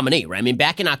nominee, right? I mean,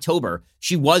 back in October,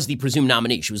 she was the presumed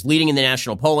nominee. She was leading in the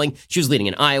national polling. She was leading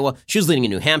in Iowa. She was leading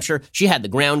in New Hampshire. She had the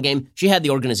ground game. She had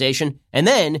the organization. And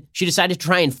then she decided to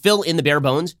try and fill in the bare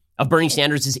bones of Bernie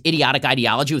Sanders' idiotic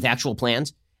ideology with actual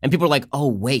plans. And people are like, oh,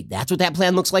 wait, that's what that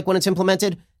plan looks like when it's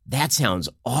implemented? That sounds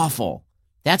awful.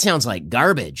 That sounds like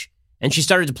garbage. And she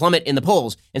started to plummet in the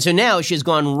polls. And so now she has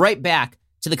gone right back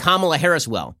to the Kamala Harris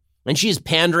well. And she is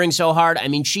pandering so hard. I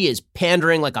mean, she is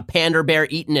pandering like a panda bear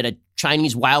eaten at a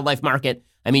Chinese wildlife market.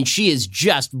 I mean, she is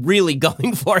just really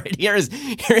going for it. Here is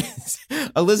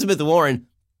Elizabeth Warren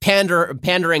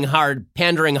pandering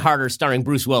harder, starring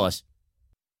Bruce Willis.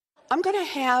 I'm going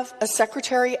to have a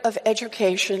Secretary of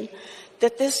Education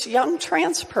that this young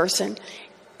trans person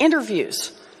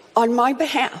interviews on my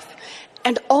behalf.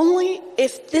 And only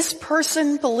if this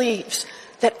person believes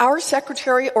that our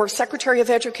Secretary or Secretary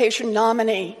of Education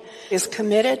nominee is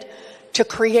committed to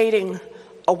creating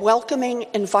a welcoming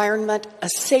environment, a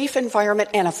safe environment,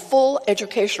 and a full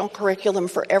educational curriculum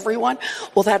for everyone,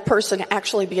 will that person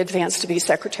actually be advanced to be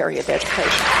Secretary of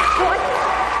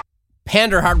Education?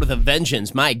 Pander hard with a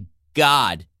vengeance. My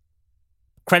God.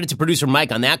 Credit to producer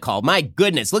Mike on that call. My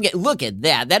goodness. Look at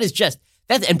that. That is just,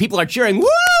 and people are cheering. Woo!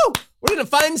 We're going to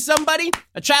find somebody,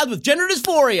 a child with gender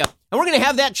dysphoria. And we're going to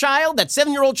have that child, that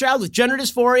 7-year-old child with gender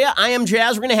dysphoria. I am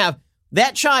Jazz. We're going to have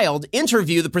that child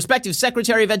interview the prospective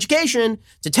Secretary of Education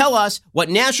to tell us what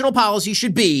national policy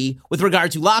should be with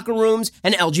regard to locker rooms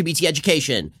and LGBT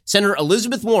education. Senator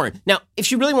Elizabeth Warren. Now, if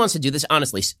she really wants to do this,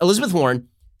 honestly, Elizabeth Warren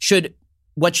should,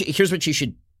 here's what she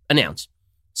should announce.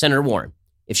 Senator Warren,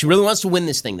 if she really wants to win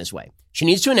this thing this way, she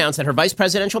needs to announce that her vice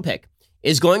presidential pick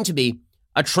is going to be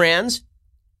a trans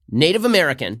Native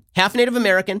American, half Native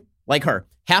American, like her,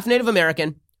 half Native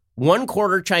American,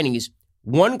 1/4 Chinese,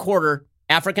 1/4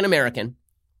 African American,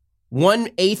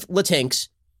 1/8 Latinx,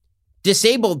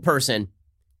 disabled person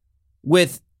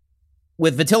with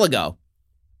vitiligo.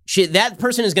 That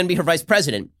person is going to be her vice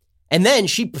president. And then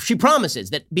she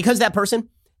promises that because that person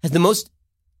has the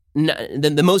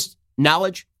most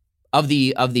knowledge of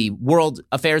the world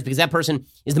affairs, because that person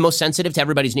is the most sensitive to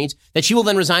everybody's needs, that she will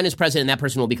then resign as president and that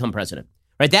person will become president.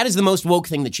 Right? That is the most woke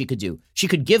thing that she could do. She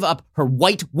could give up her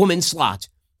white woman slot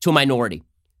to a minority.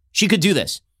 She could do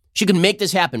this. She can make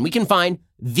this happen. We can find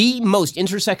the most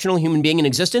intersectional human being in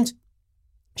existence.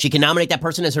 She can nominate that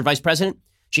person as her vice president.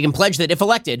 She can pledge that if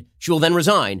elected, she will then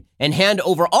resign and hand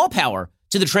over all power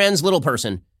to the trans little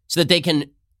person so that they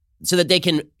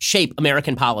can shape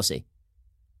American policy.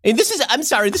 And this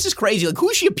is crazy. Like,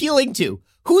 who is she appealing to?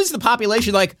 Who is the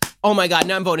population like, oh my God,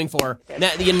 now I'm voting for her.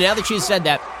 Now that she's said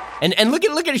that. And look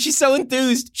at her. She's so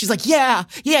enthused. She's like, yeah.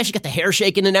 She got the hair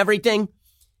shaking and everything.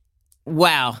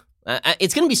 Wow.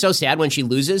 It's going to be so sad when she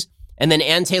loses. And then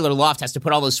Ann Taylor Loft has to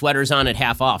put all those sweaters on at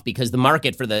half off because the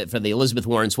market for the Elizabeth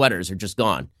Warren sweaters are just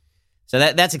gone. So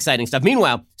that's exciting stuff.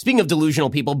 Meanwhile, speaking of delusional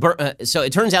people, so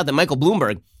it turns out that Michael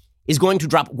Bloomberg is going to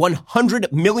drop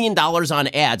 $100 million on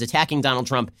ads attacking Donald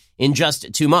Trump in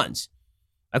just 2 months.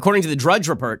 According to the Drudge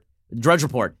Report,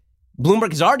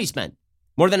 Bloomberg has already spent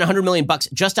more than $100 million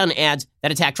just on ads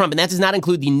that attack Trump. And that does not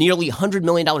include the nearly $100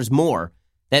 million more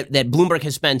that Bloomberg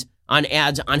has spent on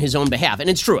ads on his own behalf. And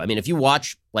it's true. I mean, if you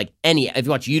watch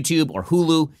YouTube or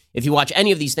Hulu, if you watch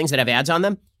any of these things that have ads on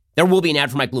them, there will be an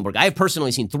ad for Mike Bloomberg. I have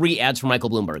personally seen 3 ads for Michael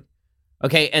Bloomberg.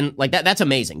 Okay. And like that's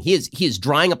amazing. He is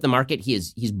drying up the market.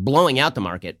 He's blowing out the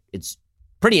market. It's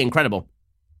pretty incredible.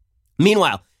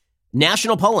 Meanwhile,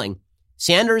 national polling,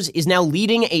 Sanders is now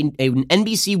leading an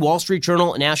NBC Wall Street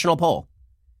Journal national poll.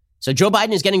 So Joe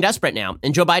Biden is getting desperate now,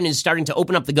 and Joe Biden is starting to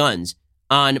open up the guns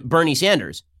on Bernie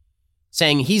Sanders,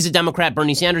 saying he's a Democrat,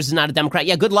 Bernie Sanders is not a Democrat.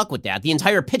 Yeah, good luck with that. The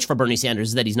entire pitch for Bernie Sanders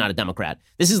is that he's not a Democrat.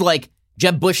 This is like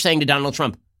Jeb Bush saying to Donald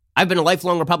Trump, I've been a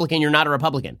lifelong Republican, you're not a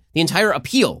Republican. The entire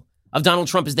appeal of Donald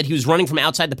Trump is that he was running from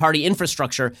outside the party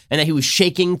infrastructure and that he was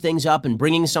shaking things up and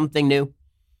bringing something new.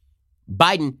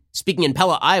 Biden, speaking in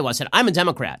Pella, Iowa, said, I'm a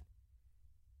Democrat.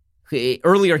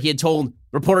 Earlier, he had told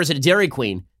reporters at a Dairy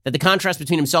Queen that the contrast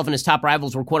between himself and his top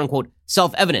rivals were, quote unquote,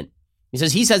 self-evident. He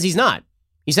says he's not.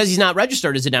 He says he's not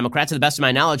registered as a Democrat, to the best of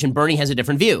my knowledge, and Bernie has a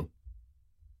different view.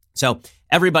 So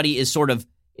everybody is sort of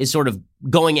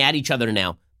going at each other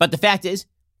now. But the fact is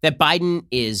that Biden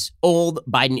is old,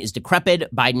 Biden is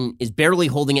decrepit, Biden is barely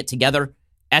holding it together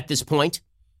at this point.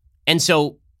 And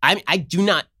so I do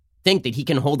not think that he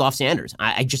can hold off Sanders.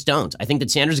 I just don't. I think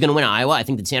that Sanders is going to win Iowa. I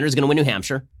think that Sanders is going to win New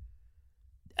Hampshire.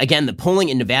 Again, the polling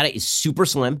in Nevada is super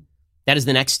slim. That is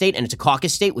the next state, and it's a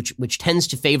caucus state, which tends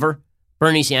to favor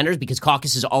Bernie Sanders because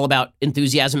caucus is all about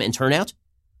enthusiasm and turnout.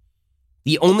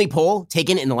 The only poll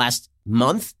taken in the last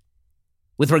month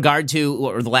with regard to,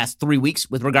 or the last 3 weeks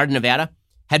with regard to Nevada,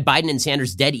 had Biden and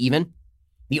Sanders dead even.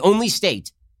 The only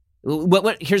state, I've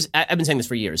been saying this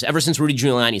for years, ever since Rudy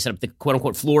Giuliani set up the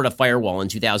quote-unquote Florida firewall in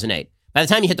 2008. By the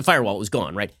time you hit the firewall, it was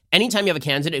gone, right? Anytime you have a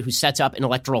candidate who sets up an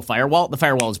electoral firewall, the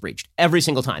firewall is breached every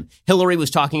single time. Hillary was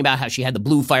talking about how she had the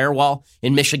blue firewall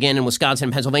in Michigan and Wisconsin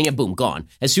and Pennsylvania. Boom, gone.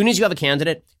 As soon as you have a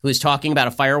candidate who is talking about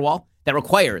a firewall that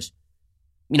requires,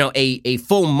 a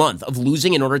full month of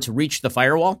losing in order to reach the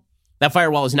firewall, that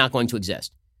firewall is not going to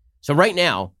exist. So right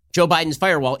now, Joe Biden's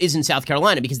firewall is in South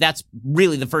Carolina because that's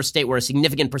really the first state where a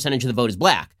significant percentage of the vote is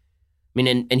black. I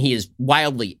mean, and he is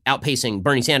wildly outpacing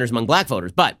Bernie Sanders among black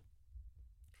voters, but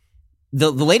the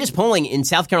latest polling in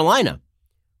South Carolina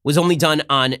was only done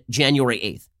on January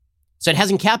 8th. So it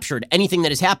hasn't captured anything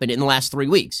that has happened in the last 3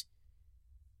 weeks.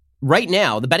 Right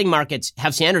now, the betting markets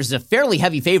have Sanders as a fairly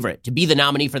heavy favorite to be the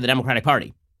nominee for the Democratic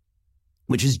Party,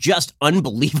 which is just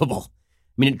unbelievable.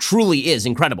 I mean, it truly is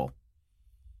incredible.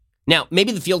 Now,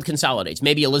 maybe the field consolidates.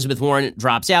 Maybe Elizabeth Warren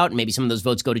drops out. Maybe some of those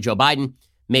votes go to Joe Biden.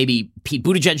 Maybe Pete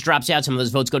Buttigieg drops out. Some of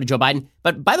those votes go to Joe Biden.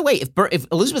 But by the way, if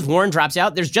Elizabeth Warren drops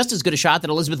out, there's just as good a shot that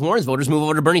Elizabeth Warren's voters move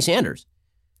over to Bernie Sanders.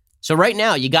 So right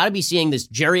now, you got to be seeing this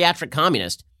geriatric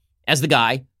communist as the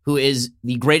guy who is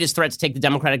the greatest threat to take the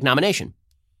Democratic nomination.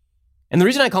 And the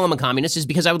reason I call him a communist is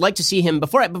because I would like to see him,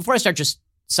 before I start just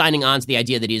signing on to the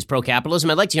idea that he is pro-capitalism,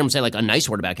 I'd like to hear him say like a nice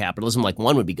word about capitalism, like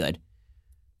one would be good.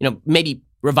 Maybe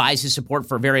revise his support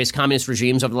for various communist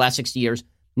regimes over the last 60 years.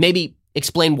 Maybe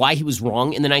explain why he was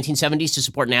wrong in the 1970s to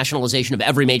support nationalization of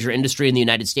every major industry in the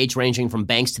United States, ranging from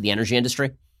banks to the energy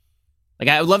industry. Like,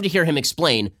 I would love to hear him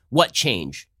explain what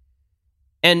changed.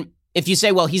 And if you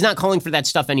say, well, he's not calling for that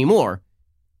stuff anymore,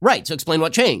 right, so explain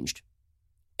what changed.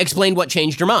 Explain what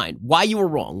changed your mind, why you were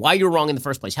wrong in the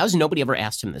first place. How's nobody ever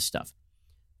asked him this stuff?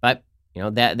 But,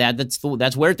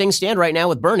 that's where things stand right now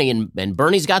with Bernie, and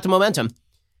Bernie's got the momentum.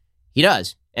 He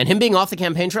does. And him being off the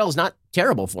campaign trail is not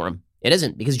terrible for him. It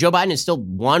isn't, because Joe Biden is still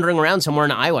wandering around somewhere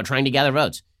in Iowa trying to gather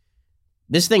votes.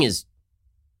 This thing is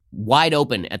wide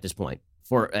open at this point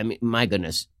my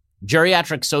goodness.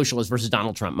 Geriatric socialist versus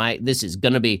Donald Trump. This is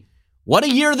going to be, what a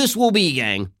year this will be,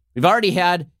 gang. We've already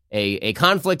had a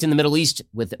conflict in the Middle East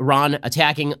with Iran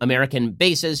attacking American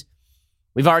bases.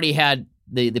 We've already had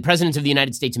the president of the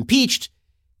United States impeached,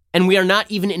 and we are not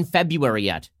even in February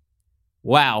yet.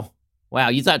 Wow,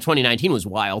 you thought 2019 was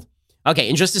wild. Okay,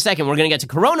 in just a second, we're going to get to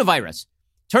coronavirus.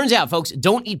 Turns out, folks,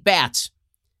 don't eat bats.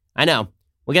 I know.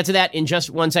 We'll get to that in just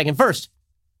 1 second. First,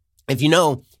 if you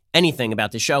know anything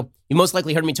about this show, you most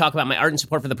likely heard me talk about my ardent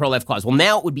support for the pro-life cause. Well,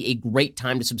 now would be a great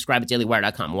time to subscribe at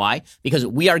dailywire.com. Why? Because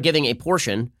we are giving a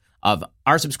portion of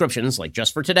our subscriptions, like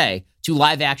just for today, to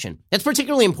Live Action. That's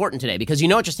particularly important today because you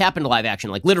know what just happened to Live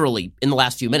Action, like literally in the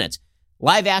last few minutes.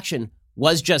 Live Action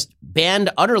was just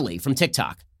banned utterly from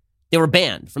TikTok. They were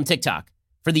banned from TikTok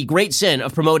for the great sin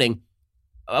of promoting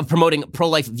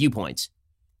pro-life viewpoints.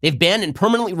 They've banned and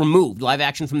permanently removed Live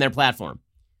Action from their platform.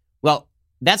 Well,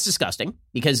 that's disgusting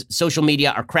because social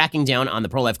media are cracking down on the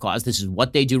pro-life cause. This is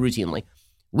what they do routinely.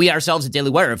 We ourselves at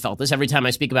Daily Wire have felt this every time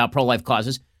I speak about pro-life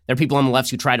causes. There are people on the left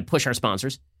who try to push our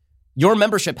sponsors. Your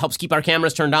membership helps keep our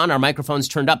cameras turned on, our microphones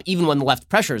turned up, even when the left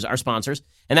pressures our sponsors.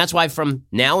 And that's why from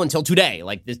now until today,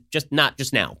 like this, not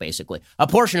just now, basically, a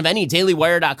portion of any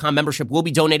dailywire.com membership will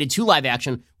be donated to Live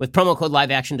Action with promo code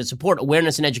Live Action to support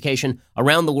awareness and education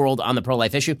around the world on the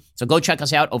pro-life issue. So go check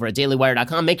us out over at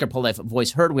dailywire.com. Make your pro-life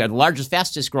voice heard. We are the largest,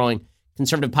 fastest growing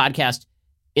conservative podcast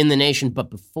in the nation. But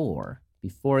before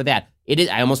that,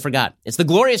 I almost forgot. It's the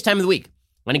glorious time of the week. I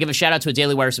want to give a shout out to a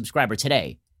Daily Wire subscriber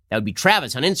today. That would be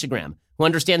Travis on Instagram, who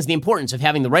understands the importance of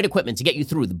having the right equipment to get you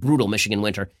through the brutal Michigan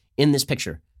winter. In this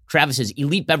picture, Travis's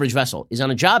elite beverage vessel is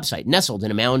on a job site nestled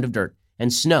in a mound of dirt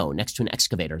and snow next to an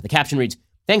excavator. The caption reads,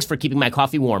 "Thanks for keeping my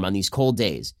coffee warm on these cold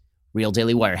days. Real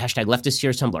Daily Wire. Hashtag leftist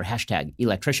Sears Tumblr. Hashtag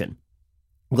electrician."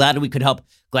 Glad we could help.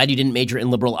 Glad you didn't major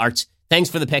in liberal arts. Thanks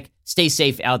for the pick. Stay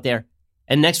safe out there.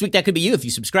 And next week, that could be you if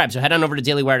you subscribe. So head on over to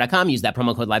dailywire.com. Use that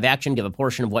promo code Live Action. Give a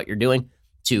portion of what you're doing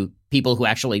to people who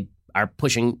actually are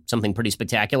pushing something pretty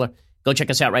spectacular. Go check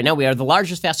us out right now. We are the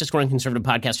largest, fastest growing conservative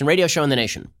podcast and radio show in the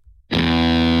nation.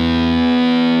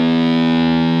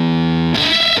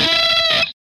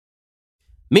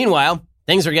 Meanwhile,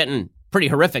 things are getting pretty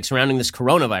horrific surrounding this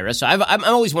coronavirus. So I'm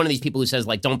always one of these people who says,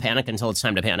 like, don't panic until it's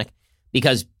time to panic,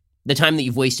 because the time that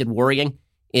you've wasted worrying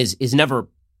is never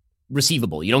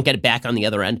receivable. You don't get it back on the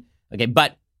other end. Okay,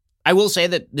 but I will say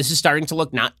that this is starting to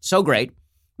look not so great.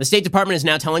 The State Department is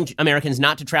now telling Americans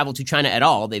not to travel to China at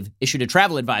all. They've issued a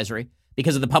travel advisory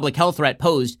because of the public health threat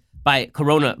posed by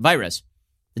coronavirus.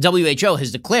 The WHO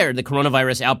has declared the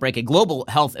coronavirus outbreak a global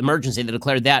health emergency. They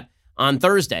declared that on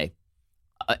Thursday.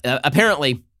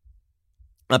 Apparently,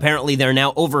 there are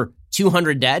now over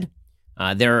 200 dead.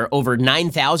 There are over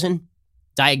 9,000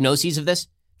 diagnoses of this.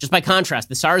 Just by contrast,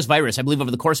 the SARS virus, I believe over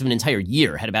the course of an entire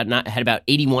year, had about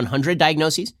 8,100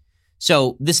 diagnoses.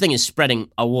 So this thing is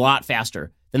spreading a lot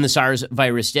faster than the SARS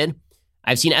virus did.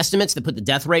 I've seen estimates that put the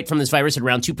death rate from this virus at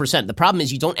around 2%. The problem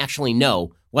is you don't actually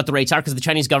know what the rates are because the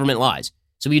Chinese government lies.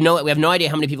 So we have no idea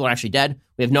how many people are actually dead.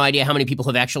 We have no idea how many people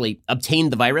have actually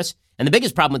obtained the virus. And the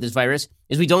biggest problem with this virus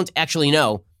is we don't actually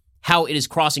know how it is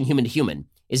crossing human to human.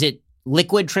 Is it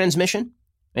liquid transmission,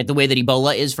 right, the way that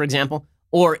Ebola is, for example?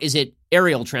 Or is it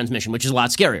aerial transmission, which is a lot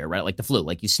scarier, right? Like the flu,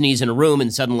 like you sneeze in a room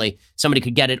and suddenly somebody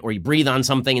could get it, or you breathe on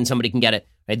something and somebody can get it.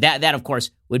 Right? That, of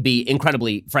course, would be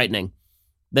incredibly frightening.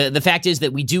 The fact is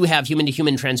that we do have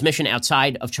human-to-human transmission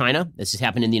outside of China. This has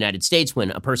happened in the United States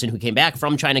when a person who came back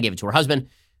from China gave it to her husband.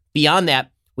 Beyond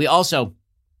that, we also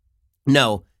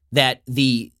know that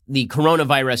the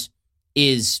coronavirus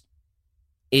is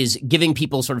is giving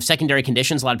people sort of secondary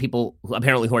conditions. A lot of people who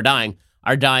are dying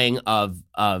are dying of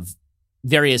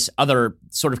various other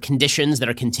sort of conditions that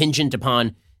are contingent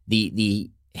upon the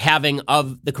having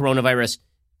of the coronavirus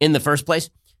in the first place.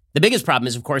 The biggest problem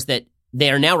is, of course, that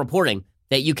they are now reporting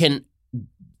that you can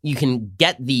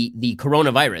get the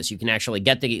coronavirus. You can actually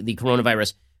get the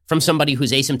coronavirus from somebody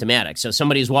who's asymptomatic. So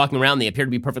somebody who's walking around, they appear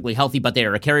to be perfectly healthy, but they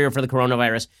are a carrier for the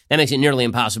coronavirus. That makes it nearly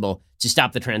impossible to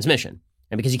stop the transmission.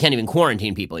 And because you can't even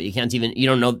quarantine people, you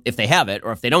don't know if they have it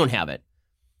or if they don't have it.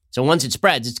 So once it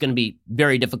spreads, it's going to be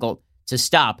very difficult to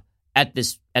stop at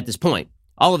this point.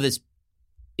 All of this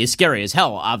is scary as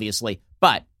hell, obviously,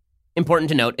 but important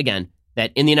to note, again,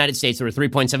 that in the United States, there were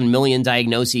 3.7 million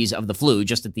diagnoses of the flu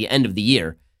just at the end of the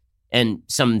year, and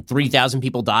some 3,000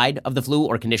 people died of the flu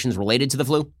or conditions related to the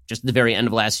flu just at the very end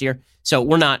of last year. So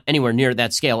we're not anywhere near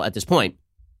that scale at this point.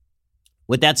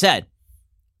 With that said,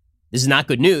 this is not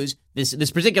good news.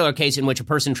 This particular case in which a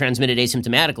person transmitted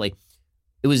asymptomatically,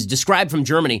 it was described from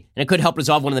Germany, and it could help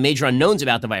resolve one of the major unknowns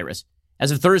about the virus.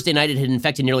 As of Thursday night, it had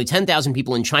infected nearly 10,000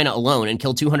 people in China alone and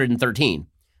killed 213.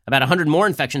 About 100 more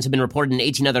infections have been reported in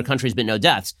 18 other countries, but no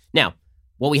deaths. Now,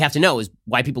 what we have to know is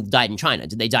why people died in China.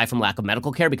 Did they die from lack of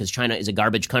medical care because China is a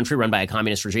garbage country run by a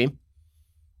communist regime?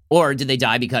 Or did they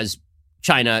die because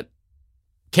China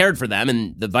cared for them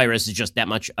and the virus is just that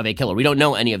much of a killer? We don't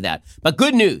know any of that. But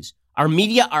good news, our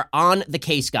media are on the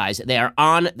case, guys. They are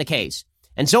on the case.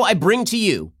 And so I bring to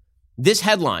you this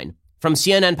headline from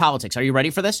CNN Politics. Are you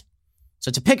ready for this? So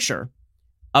it's a picture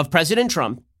of President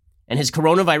Trump and his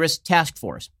coronavirus task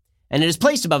force. And it is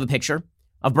placed above a picture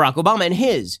of Barack Obama and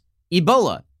his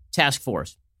Ebola task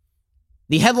force.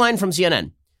 The headline from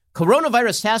CNN,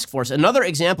 Coronavirus Task Force, another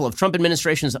example of Trump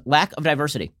administration's lack of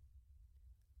diversity.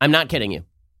 I'm not kidding you.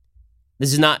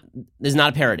 This is not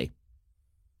a parody.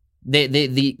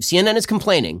 The CNN is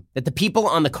complaining that the people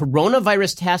on the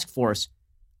coronavirus task force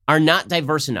are not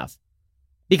diverse enough.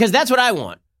 Because that's what I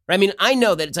want. I mean, I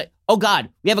know that it's like, oh God,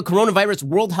 we have a coronavirus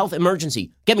world health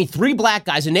emergency. Get me 3 black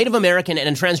guys, a Native American, and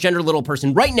a transgender little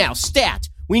person right now. Stat.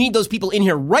 We need those people in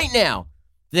here right now.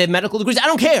 They have medical degrees. I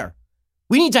don't care.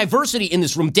 We need diversity in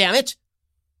this room, damn it.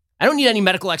 I don't need any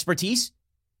medical expertise.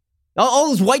 All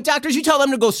those white doctors, you tell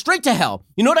them to go straight to hell.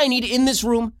 You know what I need in this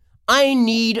room? I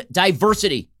need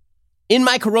diversity in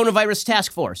my coronavirus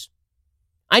task force.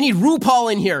 I need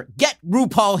RuPaul in here. Get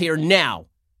RuPaul here now.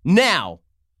 Now.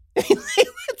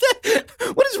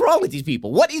 What is wrong with these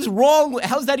people? What is wrong?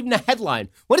 How's that even a headline?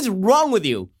 What is wrong with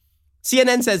you?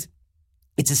 CNN says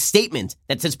it's a statement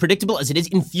that's as predictable as it is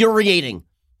infuriating.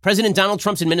 President Donald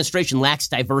Trump's administration lacks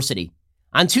diversity.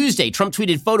 On Tuesday, Trump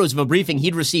tweeted photos of a briefing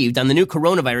he'd received on the new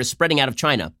coronavirus spreading out of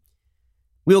China.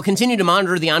 We will continue to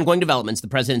monitor the ongoing developments, the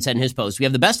president said in his post. We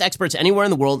have the best experts anywhere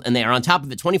in the world, and they are on top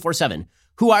of it 24/7.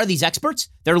 Who are these experts?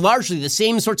 They're largely the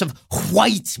same sorts of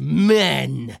white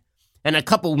men and a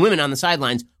couple women on the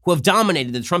sidelines who have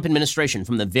dominated the Trump administration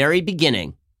from the very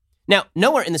beginning. Now,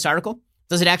 nowhere in this article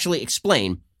does it actually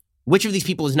explain which of these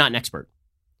people is not an expert.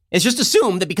 It's just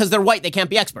assumed that because they're white, they can't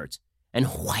be experts. And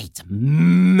white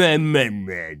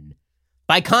men.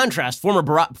 By contrast, former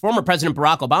President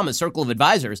Barack Obama's circle of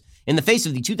advisors in the face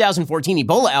of the 2014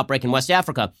 Ebola outbreak in West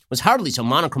Africa was hardly so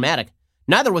monochromatic.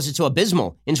 Neither was it so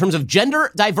abysmal in terms of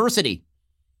gender diversity.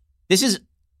 This is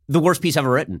the worst piece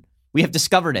ever written. We have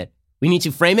discovered it. We need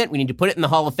to frame it. We need to put it in the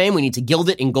Hall of Fame. We need to gild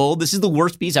it in gold. This is the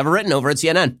worst piece ever written over at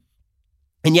CNN.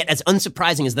 And yet, as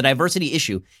unsurprising as the diversity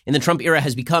issue in the Trump era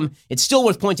has become, it's still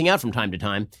worth pointing out from time to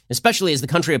time, especially as the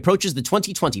country approaches the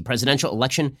 2020 presidential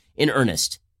election in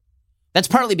earnest. That's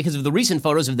partly because of the recent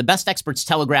photos of the best experts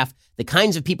telegraph the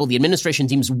kinds of people the administration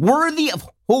deems worthy of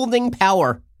holding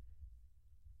power.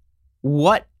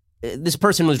 What? This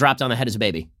person was dropped on the head as a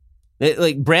baby.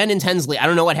 Like Brandon Tensley, I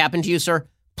don't know what happened to you, sir.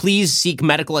 Please seek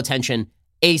medical attention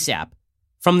ASAP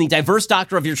from the diverse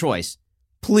doctor of your choice.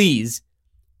 Please.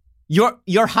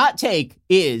 Your hot take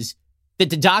is that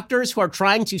the doctors who are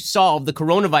trying to solve the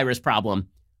coronavirus problem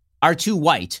are too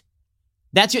white.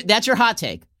 That's your hot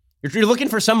take. You're looking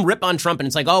for some rip on Trump, and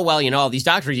it's like, oh, well, all these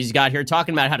doctors he's got here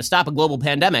talking about how to stop a global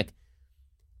pandemic.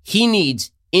 He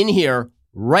needs in here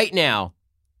right now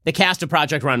the cast of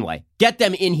Project Runway. Get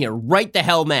them in here right the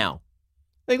hell now.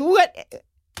 Like, what?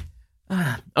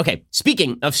 Okay,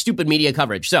 speaking of stupid media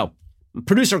coverage. So,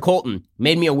 producer Colton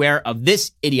made me aware of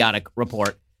this idiotic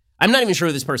report. I'm not even sure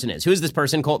who this person is. Who is this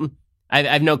person, Colton? I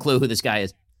have no clue who this guy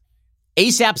is.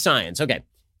 ASAP Science. Okay.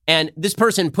 And this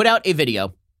person put out a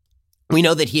video. We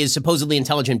know that he is supposedly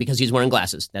intelligent because he's wearing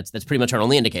glasses. That's pretty much our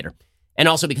only indicator. And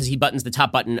also because he buttons the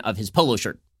top button of his polo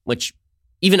shirt, which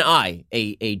even I,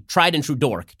 a tried and true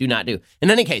dork, do not do. In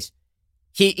any case,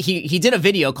 He did a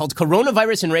video called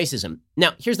Coronavirus and Racism.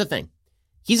 Now, here's the thing.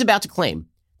 He's about to claim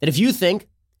that if you think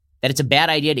that it's a bad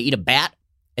idea to eat a bat,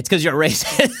 it's because you're a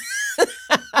racist.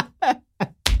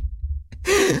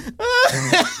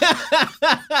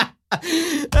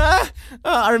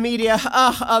 Our media,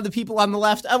 the people on the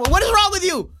left. What is wrong with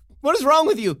you? What is wrong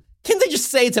with you? Can't they just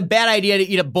say it's a bad idea to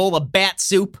eat a bowl of bat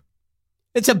soup?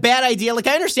 It's a bad idea. Like,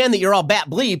 I understand that you're all bat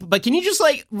bleep, but can you just,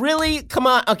 like, really? Come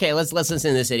on. Okay, let's listen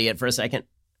to this idiot for a second.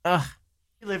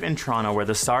 We live in Toronto, where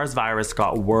the SARS virus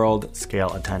got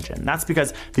world-scale attention. That's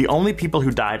because the only people who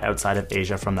died outside of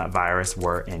Asia from that virus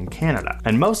were in Canada,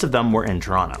 and most of them were in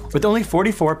Toronto. With only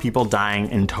 44 people dying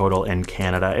in total in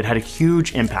Canada, it had a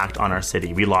huge impact on our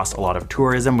city. We lost a lot of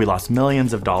tourism, we lost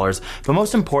millions of dollars, but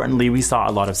most importantly, we saw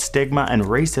a lot of stigma and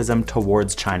racism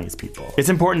towards Chinese people. It's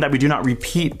important that we do not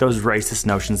repeat those racist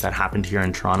notions that happened here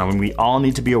in Toronto, and we all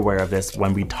need to be aware of this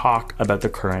when we talk about the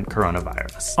current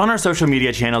coronavirus. On our social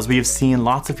media channels, we have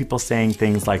seen lots of people saying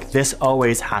things like, "This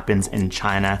always happens in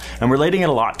China," and relating it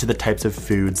a lot to the types of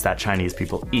foods that Chinese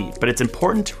people eat. But it's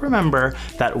important to remember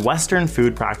that Western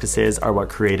food practices are what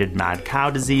created mad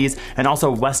cow disease, and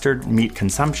also Western meat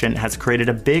consumption has created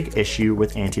a big issue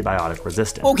with antibiotic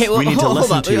resistance. Okay, well, we need to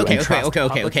listen to and trust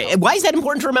Okay. Why is that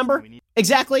important to remember?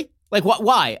 Exactly. Like,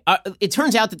 why? It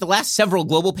turns out that the last several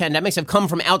global pandemics have come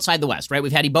from outside the West, right?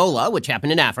 We've had Ebola, which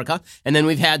happened in Africa, and then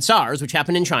we've had SARS, which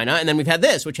happened in China, and then we've had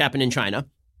this, which happened in China.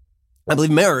 I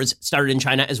believe MERS started in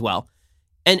China as well.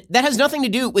 And that has nothing to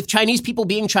do with Chinese people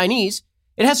being Chinese.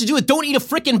 It has to do with don't eat a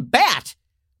frickin' bat.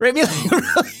 Right?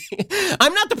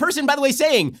 I'm not the person, by the way,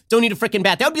 saying don't eat a frickin'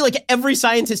 bat. That would be like every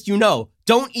scientist you know.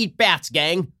 Don't eat bats,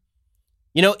 gang.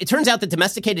 You know, it turns out that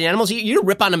domesticated animals, you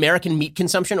rip on American meat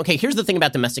consumption. Okay, here's the thing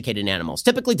about domesticated animals.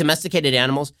 Typically, domesticated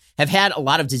animals have had a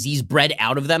lot of disease bred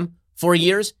out of them for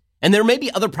years, and there may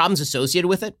be other problems associated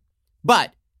with it.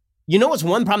 But you know what's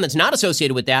one problem that's not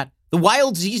associated with that? The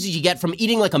wild diseases you get from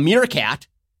eating like a meerkat.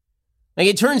 Like,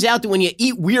 it turns out that when you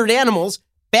eat weird animals,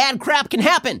 bad crap can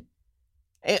happen.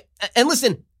 And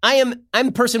listen, I'm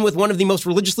a person with one of the most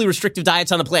religiously restrictive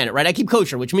diets on the planet, right? I keep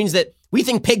kosher, which means that we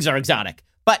think pigs are exotic.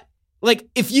 But like,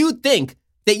 if you think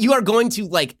that you are going to,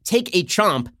 like, take a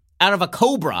chomp out of a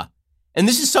cobra, and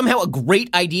this is somehow a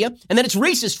great idea, and that it's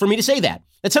racist for me to say that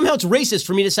somehow it's racist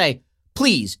for me to say,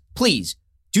 please,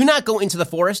 do not go into the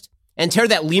forest and tear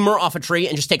that lemur off a tree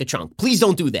and just take a chunk. Please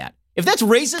don't do that. If that's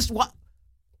racist, what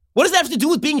does that have to do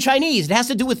with being Chinese? It has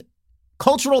to do with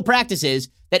cultural practices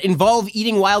that involve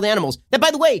eating wild animals that, by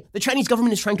the way, the Chinese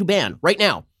government is trying to ban right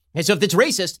now. And so if it's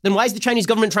racist, then why is the Chinese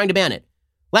government trying to ban it?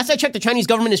 Last I checked, the Chinese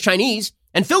government is Chinese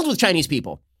and filled with Chinese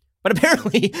people. But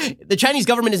apparently, the Chinese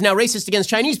government is now racist against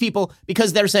Chinese people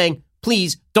because they're saying,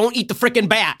 please, don't eat the frickin'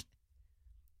 bat.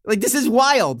 Like, this is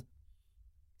wild.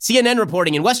 CNN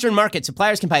reporting, in Western markets,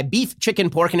 suppliers can buy beef,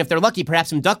 chicken, pork, and if they're lucky, perhaps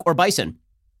some duck or bison.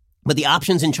 But the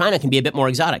options in China can be a bit more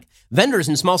exotic. Vendors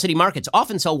in small city markets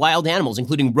often sell wild animals,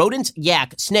 including rodents,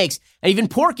 yak, snakes, and even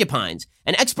porcupines.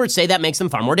 And experts say that makes them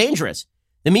far more dangerous.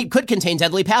 The meat could contain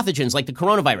deadly pathogens like the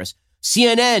coronavirus.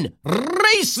 CNN,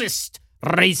 racist.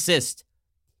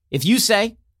 If you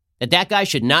say that guy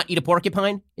should not eat a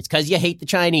porcupine, it's because you hate the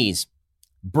Chinese.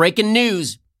 Breaking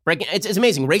news. It's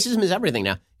amazing. Racism is everything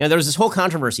now. There was this whole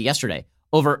controversy yesterday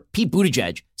over Pete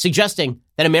Buttigieg suggesting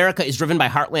that America is driven by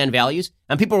heartland values.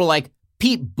 And people were like,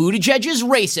 Pete Buttigieg is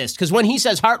racist because when he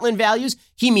says heartland values,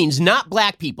 he means not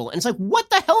black people. And it's like, what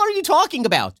the hell are you talking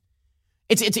about?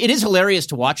 It is hilarious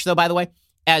to watch, though, by the way,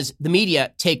 as the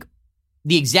media take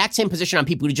the exact same position on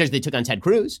Pete Buttigieg they took on Ted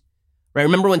Cruz. Right?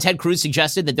 Remember when Ted Cruz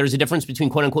suggested that there's a difference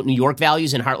between quote unquote New York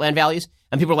values and heartland values?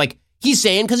 And people were like, he's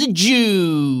saying because of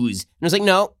Jews. And I was like,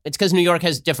 no, it's because New York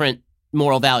has different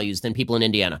moral values than people in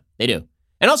Indiana. They do.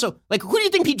 And also, like, who do you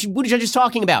think Pete Buttigieg is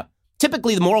talking about?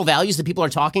 Typically, the moral values that people are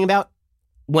talking about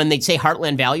when they say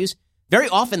heartland values, very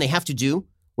often they have to do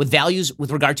with values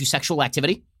with regard to sexual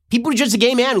activity. Pete Buttigieg is a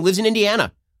gay man who lives in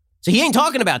Indiana. So he ain't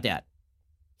talking about that.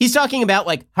 He's talking about,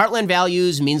 like, heartland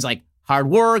values means, like, hard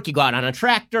work, you go out on a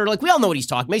tractor. Like, we all know what he's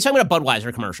talking about. He's talking about a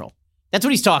Budweiser commercial. That's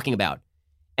what he's talking about.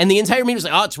 And the entire media was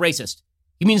like, oh, it's racist.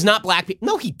 He means not black people.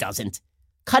 No, he doesn't.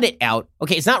 Cut it out.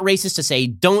 Okay, it's not racist to say,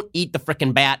 don't eat the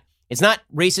frickin' bat. It's not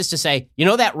racist to say, you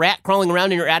know that rat crawling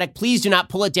around in your attic? Please do not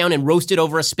pull it down and roast it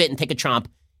over a spit and take a chomp.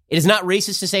 It is not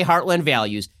racist to say heartland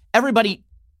values. Everybody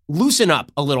loosen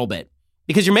up a little bit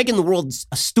because you're making the world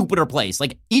a stupider place.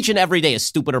 Like, each and every day a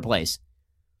stupider place.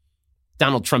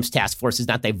 Donald Trump's task force is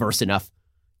not diverse enough.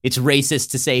 It's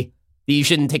racist to say that you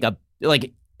shouldn't take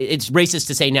it's racist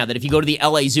to say now that if you go to the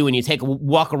LA Zoo and you take a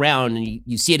walk around and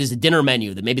you see it as a dinner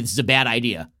menu, that maybe this is a bad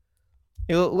idea.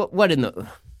 What in the...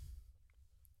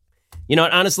 You know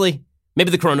what, honestly,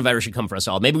 Maybe the coronavirus should come for us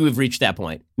all. Maybe we've reached that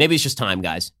point. Maybe it's just time,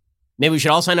 guys. Maybe we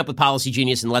should all sign up with Policy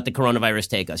Genius and let the coronavirus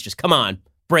take us. Just come on,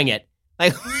 bring it.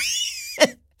 Like,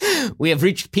 we have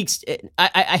reached peaks.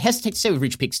 I hesitate to say we've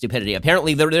reached peak stupidity.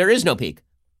 Apparently, there is no peak.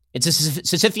 It's a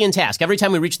Sisyphean task. Every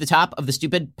time we reach the top of the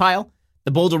stupid pile,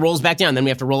 the boulder rolls back down. Then we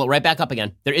have to roll it right back up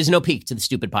again. There is no peak to the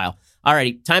stupid pile.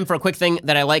 Alrighty, time for a quick thing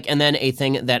that I like and then a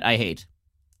thing that I hate.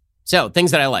 So,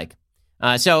 things that I like.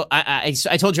 So I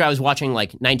told you I was watching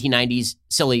like 1990s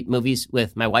silly movies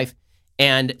with my wife.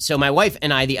 And so my wife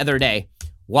and I the other day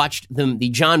watched the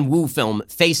John Woo film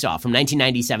Face Off from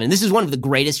 1997. This is one of the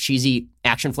greatest cheesy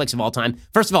action flicks of all time.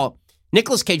 First of all,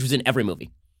 Nicolas Cage was in every movie.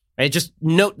 Right? Just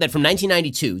note that from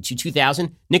 1992 to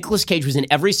 2000, Nicolas Cage was in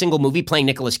every single movie playing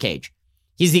Nicolas Cage.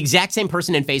 He's the exact same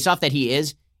person in Face Off that he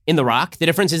is in The Rock. The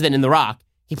difference is that in The Rock,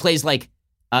 he plays like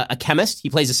a chemist. He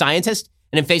plays a scientist.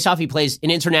 And in Face Off, he plays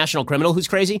an international criminal who's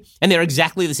crazy. And they're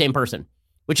exactly the same person,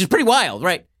 which is pretty wild,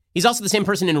 right? He's also the same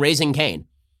person in Raising Cain.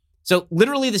 So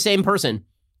literally the same person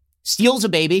steals a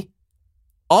baby,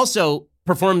 also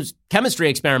performs chemistry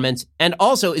experiments, and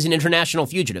also is an international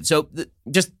fugitive. So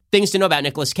just things to know about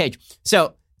Nicolas Cage.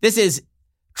 So this is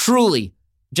truly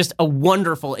just a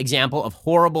wonderful example of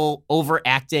horrible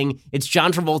overacting. It's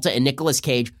John Travolta and Nicolas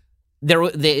Cage.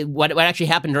 What actually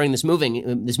happened during this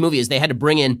movie is they had to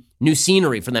bring in new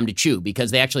scenery for them to chew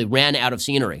because they actually ran out of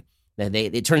scenery.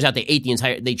 It turns out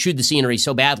they chewed the scenery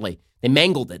so badly. They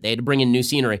mangled it. They had to bring in new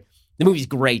scenery. The movie's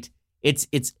great.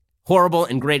 It's horrible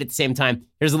and great at the same time.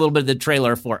 Here's a little bit of the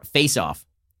trailer for Face Off.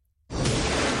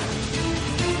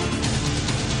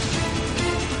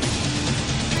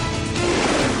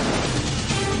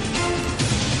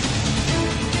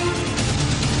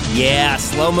 Yeah,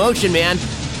 slow motion, man.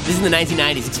 This is in the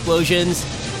 1990s. Explosions,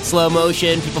 slow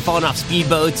motion, people falling off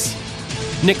speedboats.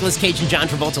 Nicolas Cage and John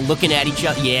Travolta looking at each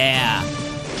other. Yeah.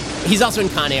 He's also in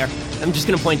Con Air. I'm just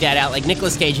going to point that out. Like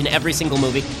Nicolas Cage in every single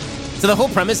movie. So the whole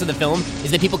premise of the film is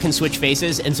that people can switch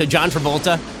faces. And so John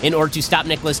Travolta, in order to stop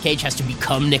Nicolas Cage, has to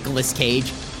become Nicolas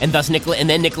Cage. And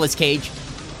then Nicolas Cage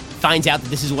finds out that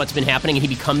this is what's been happening and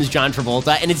he becomes John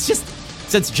Travolta. And it's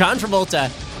John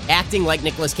Travolta acting like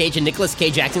Nicolas Cage and Nicolas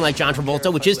Cage acting like John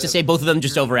Travolta, which is to say both of them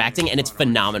just overacting, and it's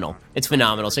phenomenal. It's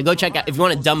phenomenal. So go check out, if you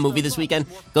want a dumb movie this weekend,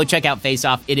 go check out Face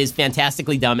Off. It is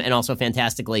fantastically dumb and also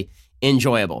fantastically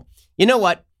enjoyable. You know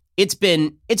what? It's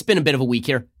been a bit of a week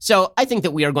here, so I think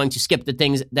that we are going to skip the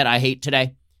things that I hate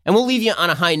today, and we'll leave you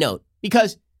on a high note,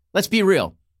 because let's be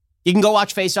real. You can go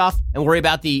watch Face Off and worry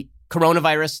about the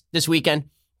coronavirus this weekend.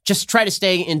 Just try to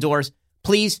stay indoors.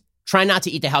 Please try not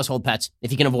to eat the household pets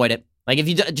if you can avoid it. Like, if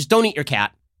you just don't eat your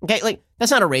cat, okay? Like,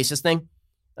 that's not a racist thing,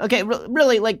 okay?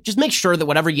 Really, like, just make sure that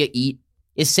whatever you eat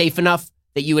is safe enough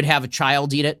that you would have a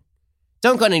child eat it.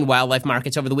 Don't go to any wildlife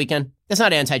markets over the weekend. That's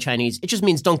not anti-Chinese. It just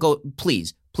means don't go,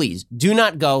 please, do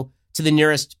not go to the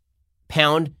nearest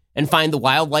pound and find the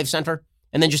wildlife center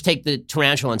and then just take the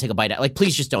tarantula and take a bite out. Like,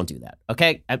 please just don't do that,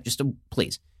 okay?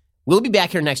 Please. We'll be back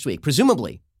here next week.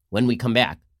 Presumably, when we come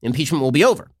back, impeachment will be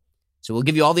over. So we'll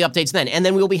give you all the updates then. And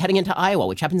then we'll be heading into Iowa,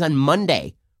 which happens on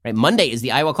Monday, right? Monday is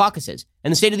the Iowa caucuses.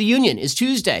 And the State of the Union is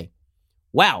Tuesday.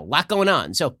 Wow, a lot going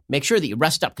on. So make sure that you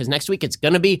rest up because next week it's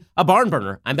going to be a barn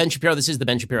burner. I'm Ben Shapiro. This is The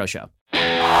Ben Shapiro Show.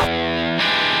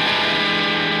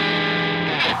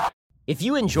 If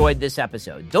you enjoyed this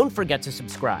episode, don't forget to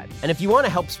subscribe. And if you want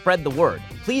to help spread the word,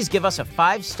 please give us a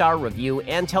 5-star review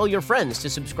and tell your friends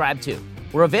to subscribe too.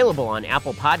 We're available on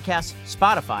Apple Podcasts,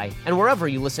 Spotify, and wherever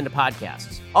you listen to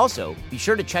podcasts. Also, be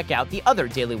sure to check out the other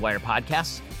Daily Wire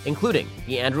podcasts, including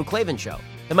The Andrew Klavan Show,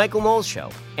 The Michael Knowles Show,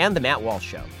 and The Matt Walsh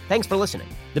Show. Thanks for listening.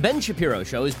 The Ben Shapiro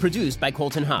Show is produced by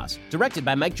Colton Haas, directed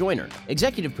by Mike Joyner,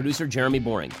 executive producer Jeremy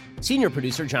Boring, senior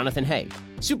producer Jonathan Hay,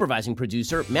 supervising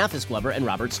producer Mathis Glover and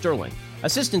Robert Sterling,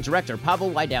 assistant director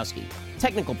Pavel Wydowski,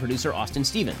 technical producer Austin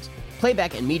Stevens,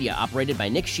 playback and media operated by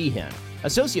Nick Sheehan,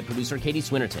 associate producer Katie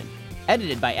Swinnerton,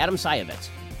 edited by Adam Sayevitz.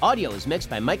 Audio is mixed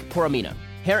by Mike Coromina.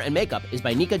 Hair and makeup is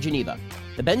by Nika Geneva.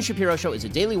 The Ben Shapiro Show is a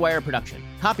Daily Wire production.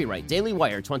 Copyright Daily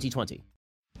Wire 2020.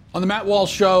 On the Matt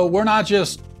Walsh Show, we're not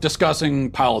just discussing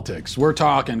politics. We're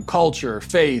talking culture,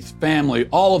 faith, family,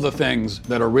 all of the things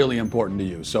that are really important to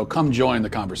you. So come join the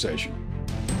conversation.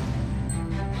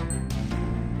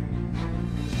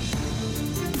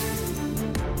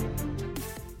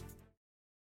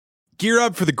 Gear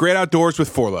up for the great outdoors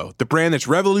with Forloh, the brand that's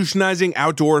revolutionizing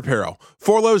outdoor apparel.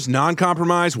 Forloh's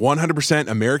non-compromise, 100%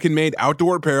 American-made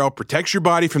outdoor apparel protects your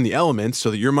body from the elements so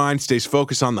that your mind stays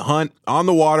focused on the hunt, on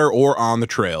the water, or on the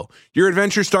trail. Your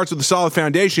adventure starts with a solid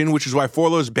foundation, which is why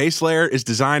Forloh's base layer is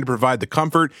designed to provide the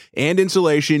comfort and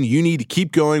insulation you need to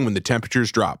keep going when the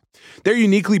temperatures drop. Their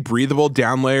uniquely breathable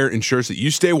down layer ensures that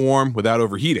you stay warm without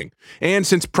overheating. And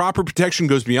since proper protection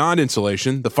goes beyond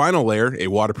insulation, the final layer, a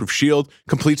waterproof shield,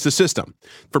 completes the system.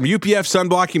 From UPF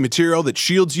sunblocking material that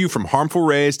shields you from harmful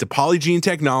rays to Polygiene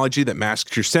technology that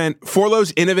masks your scent,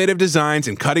 Forloh's innovative designs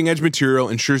and cutting-edge material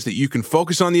ensures that you can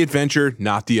focus on the adventure,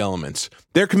 not the elements.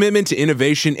 Their commitment to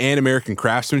innovation and American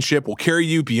craftsmanship will carry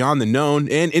you beyond the known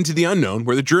and into the unknown,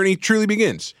 where the journey truly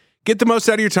begins. Get the most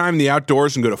out of your time in the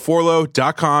outdoors and go to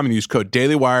forloh.com and use code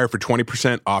DailyWire for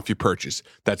 20% off your purchase.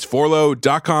 That's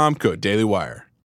forloh.com, code DailyWire.